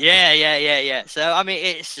 yeah. So I mean,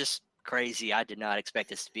 it's just crazy. I did not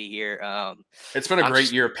expect us to be here. It's been a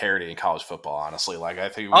great year of parity in college football, honestly. Like I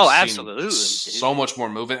think absolutely, so much more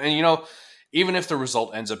movement. And even if the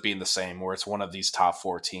result ends up being the same, where it's one of these top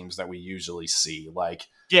 4 teams that we usually see, like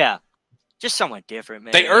just somewhat different,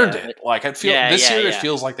 man. They earned it. Like I feel this year, it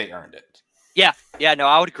feels like they earned it. Yeah. No,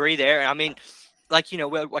 I would agree there. I mean, like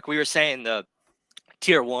like we were saying, the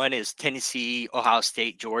Tier 1 is Tennessee, Ohio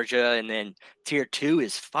State, Georgia, and then Tier 2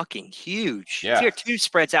 is fucking huge. Yeah. Tier 2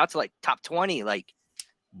 spreads out to like top 20. Like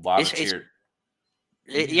a lot of tier.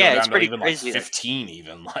 It's pretty crazy. Like 15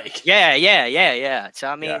 even. Like yeah. So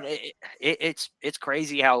I mean, it's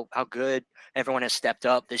crazy how good everyone has stepped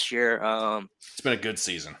up this year. It's been a good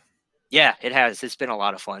season. Yeah, it has. It's been a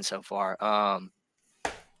lot of fun so far.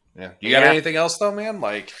 You got anything else though, man?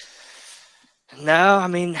 Like. No, I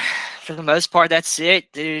mean, for the most part, that's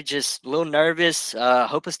it, dude. Just a little nervous.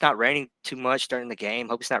 Hope it's not raining too much during the game.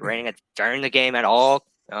 Hope it's not raining during the game at all.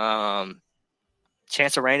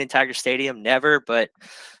 Chance of rain in Tiger Stadium, never. But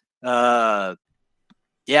go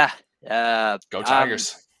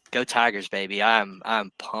Tigers. Go Tigers, baby. I'm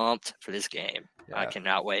pumped for this game. Yeah. I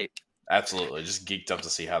cannot wait. Absolutely. Just geeked up to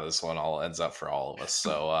see how this one all ends up for all of us.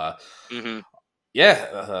 So,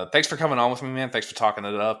 thanks for coming on with me, man. Thanks for talking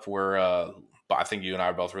it up. I think you and I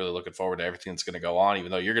are both really looking forward to everything that's going to go on, even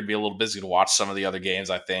though you're going to be a little busy to watch some of the other games,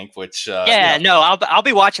 I think, which... I'll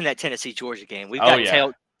be watching that Tennessee-Georgia game. We've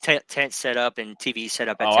got tent set up and TV set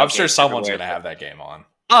up. I'm sure someone's going to have that game on.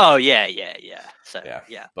 Oh, yeah. So,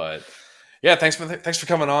 yeah. But, yeah, thanks for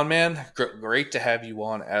coming on, man. Great to have you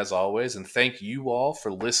on, as always, and thank you all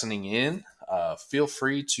for listening in. Feel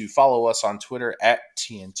free to follow us on Twitter at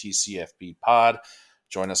TNTCFBpod.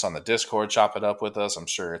 Join us on the Discord, chop it up with us. I'm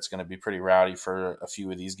sure it's going to be pretty rowdy for a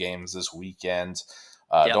few of these games this weekend.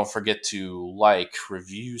 Don't forget to like,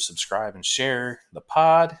 review, subscribe, and share the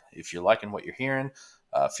pod. If you're liking what you're hearing,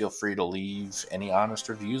 feel free to leave any honest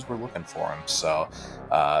reviews. We're looking for them. So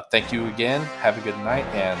thank you again. Have a good night,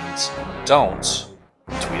 and don't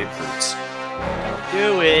tweet at Fruits.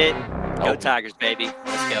 Don't do it. Nope. Go Tigers, baby.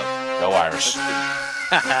 Let's go. Go Irish.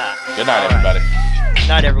 Good night, everybody. Good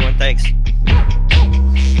night, everyone. Thanks.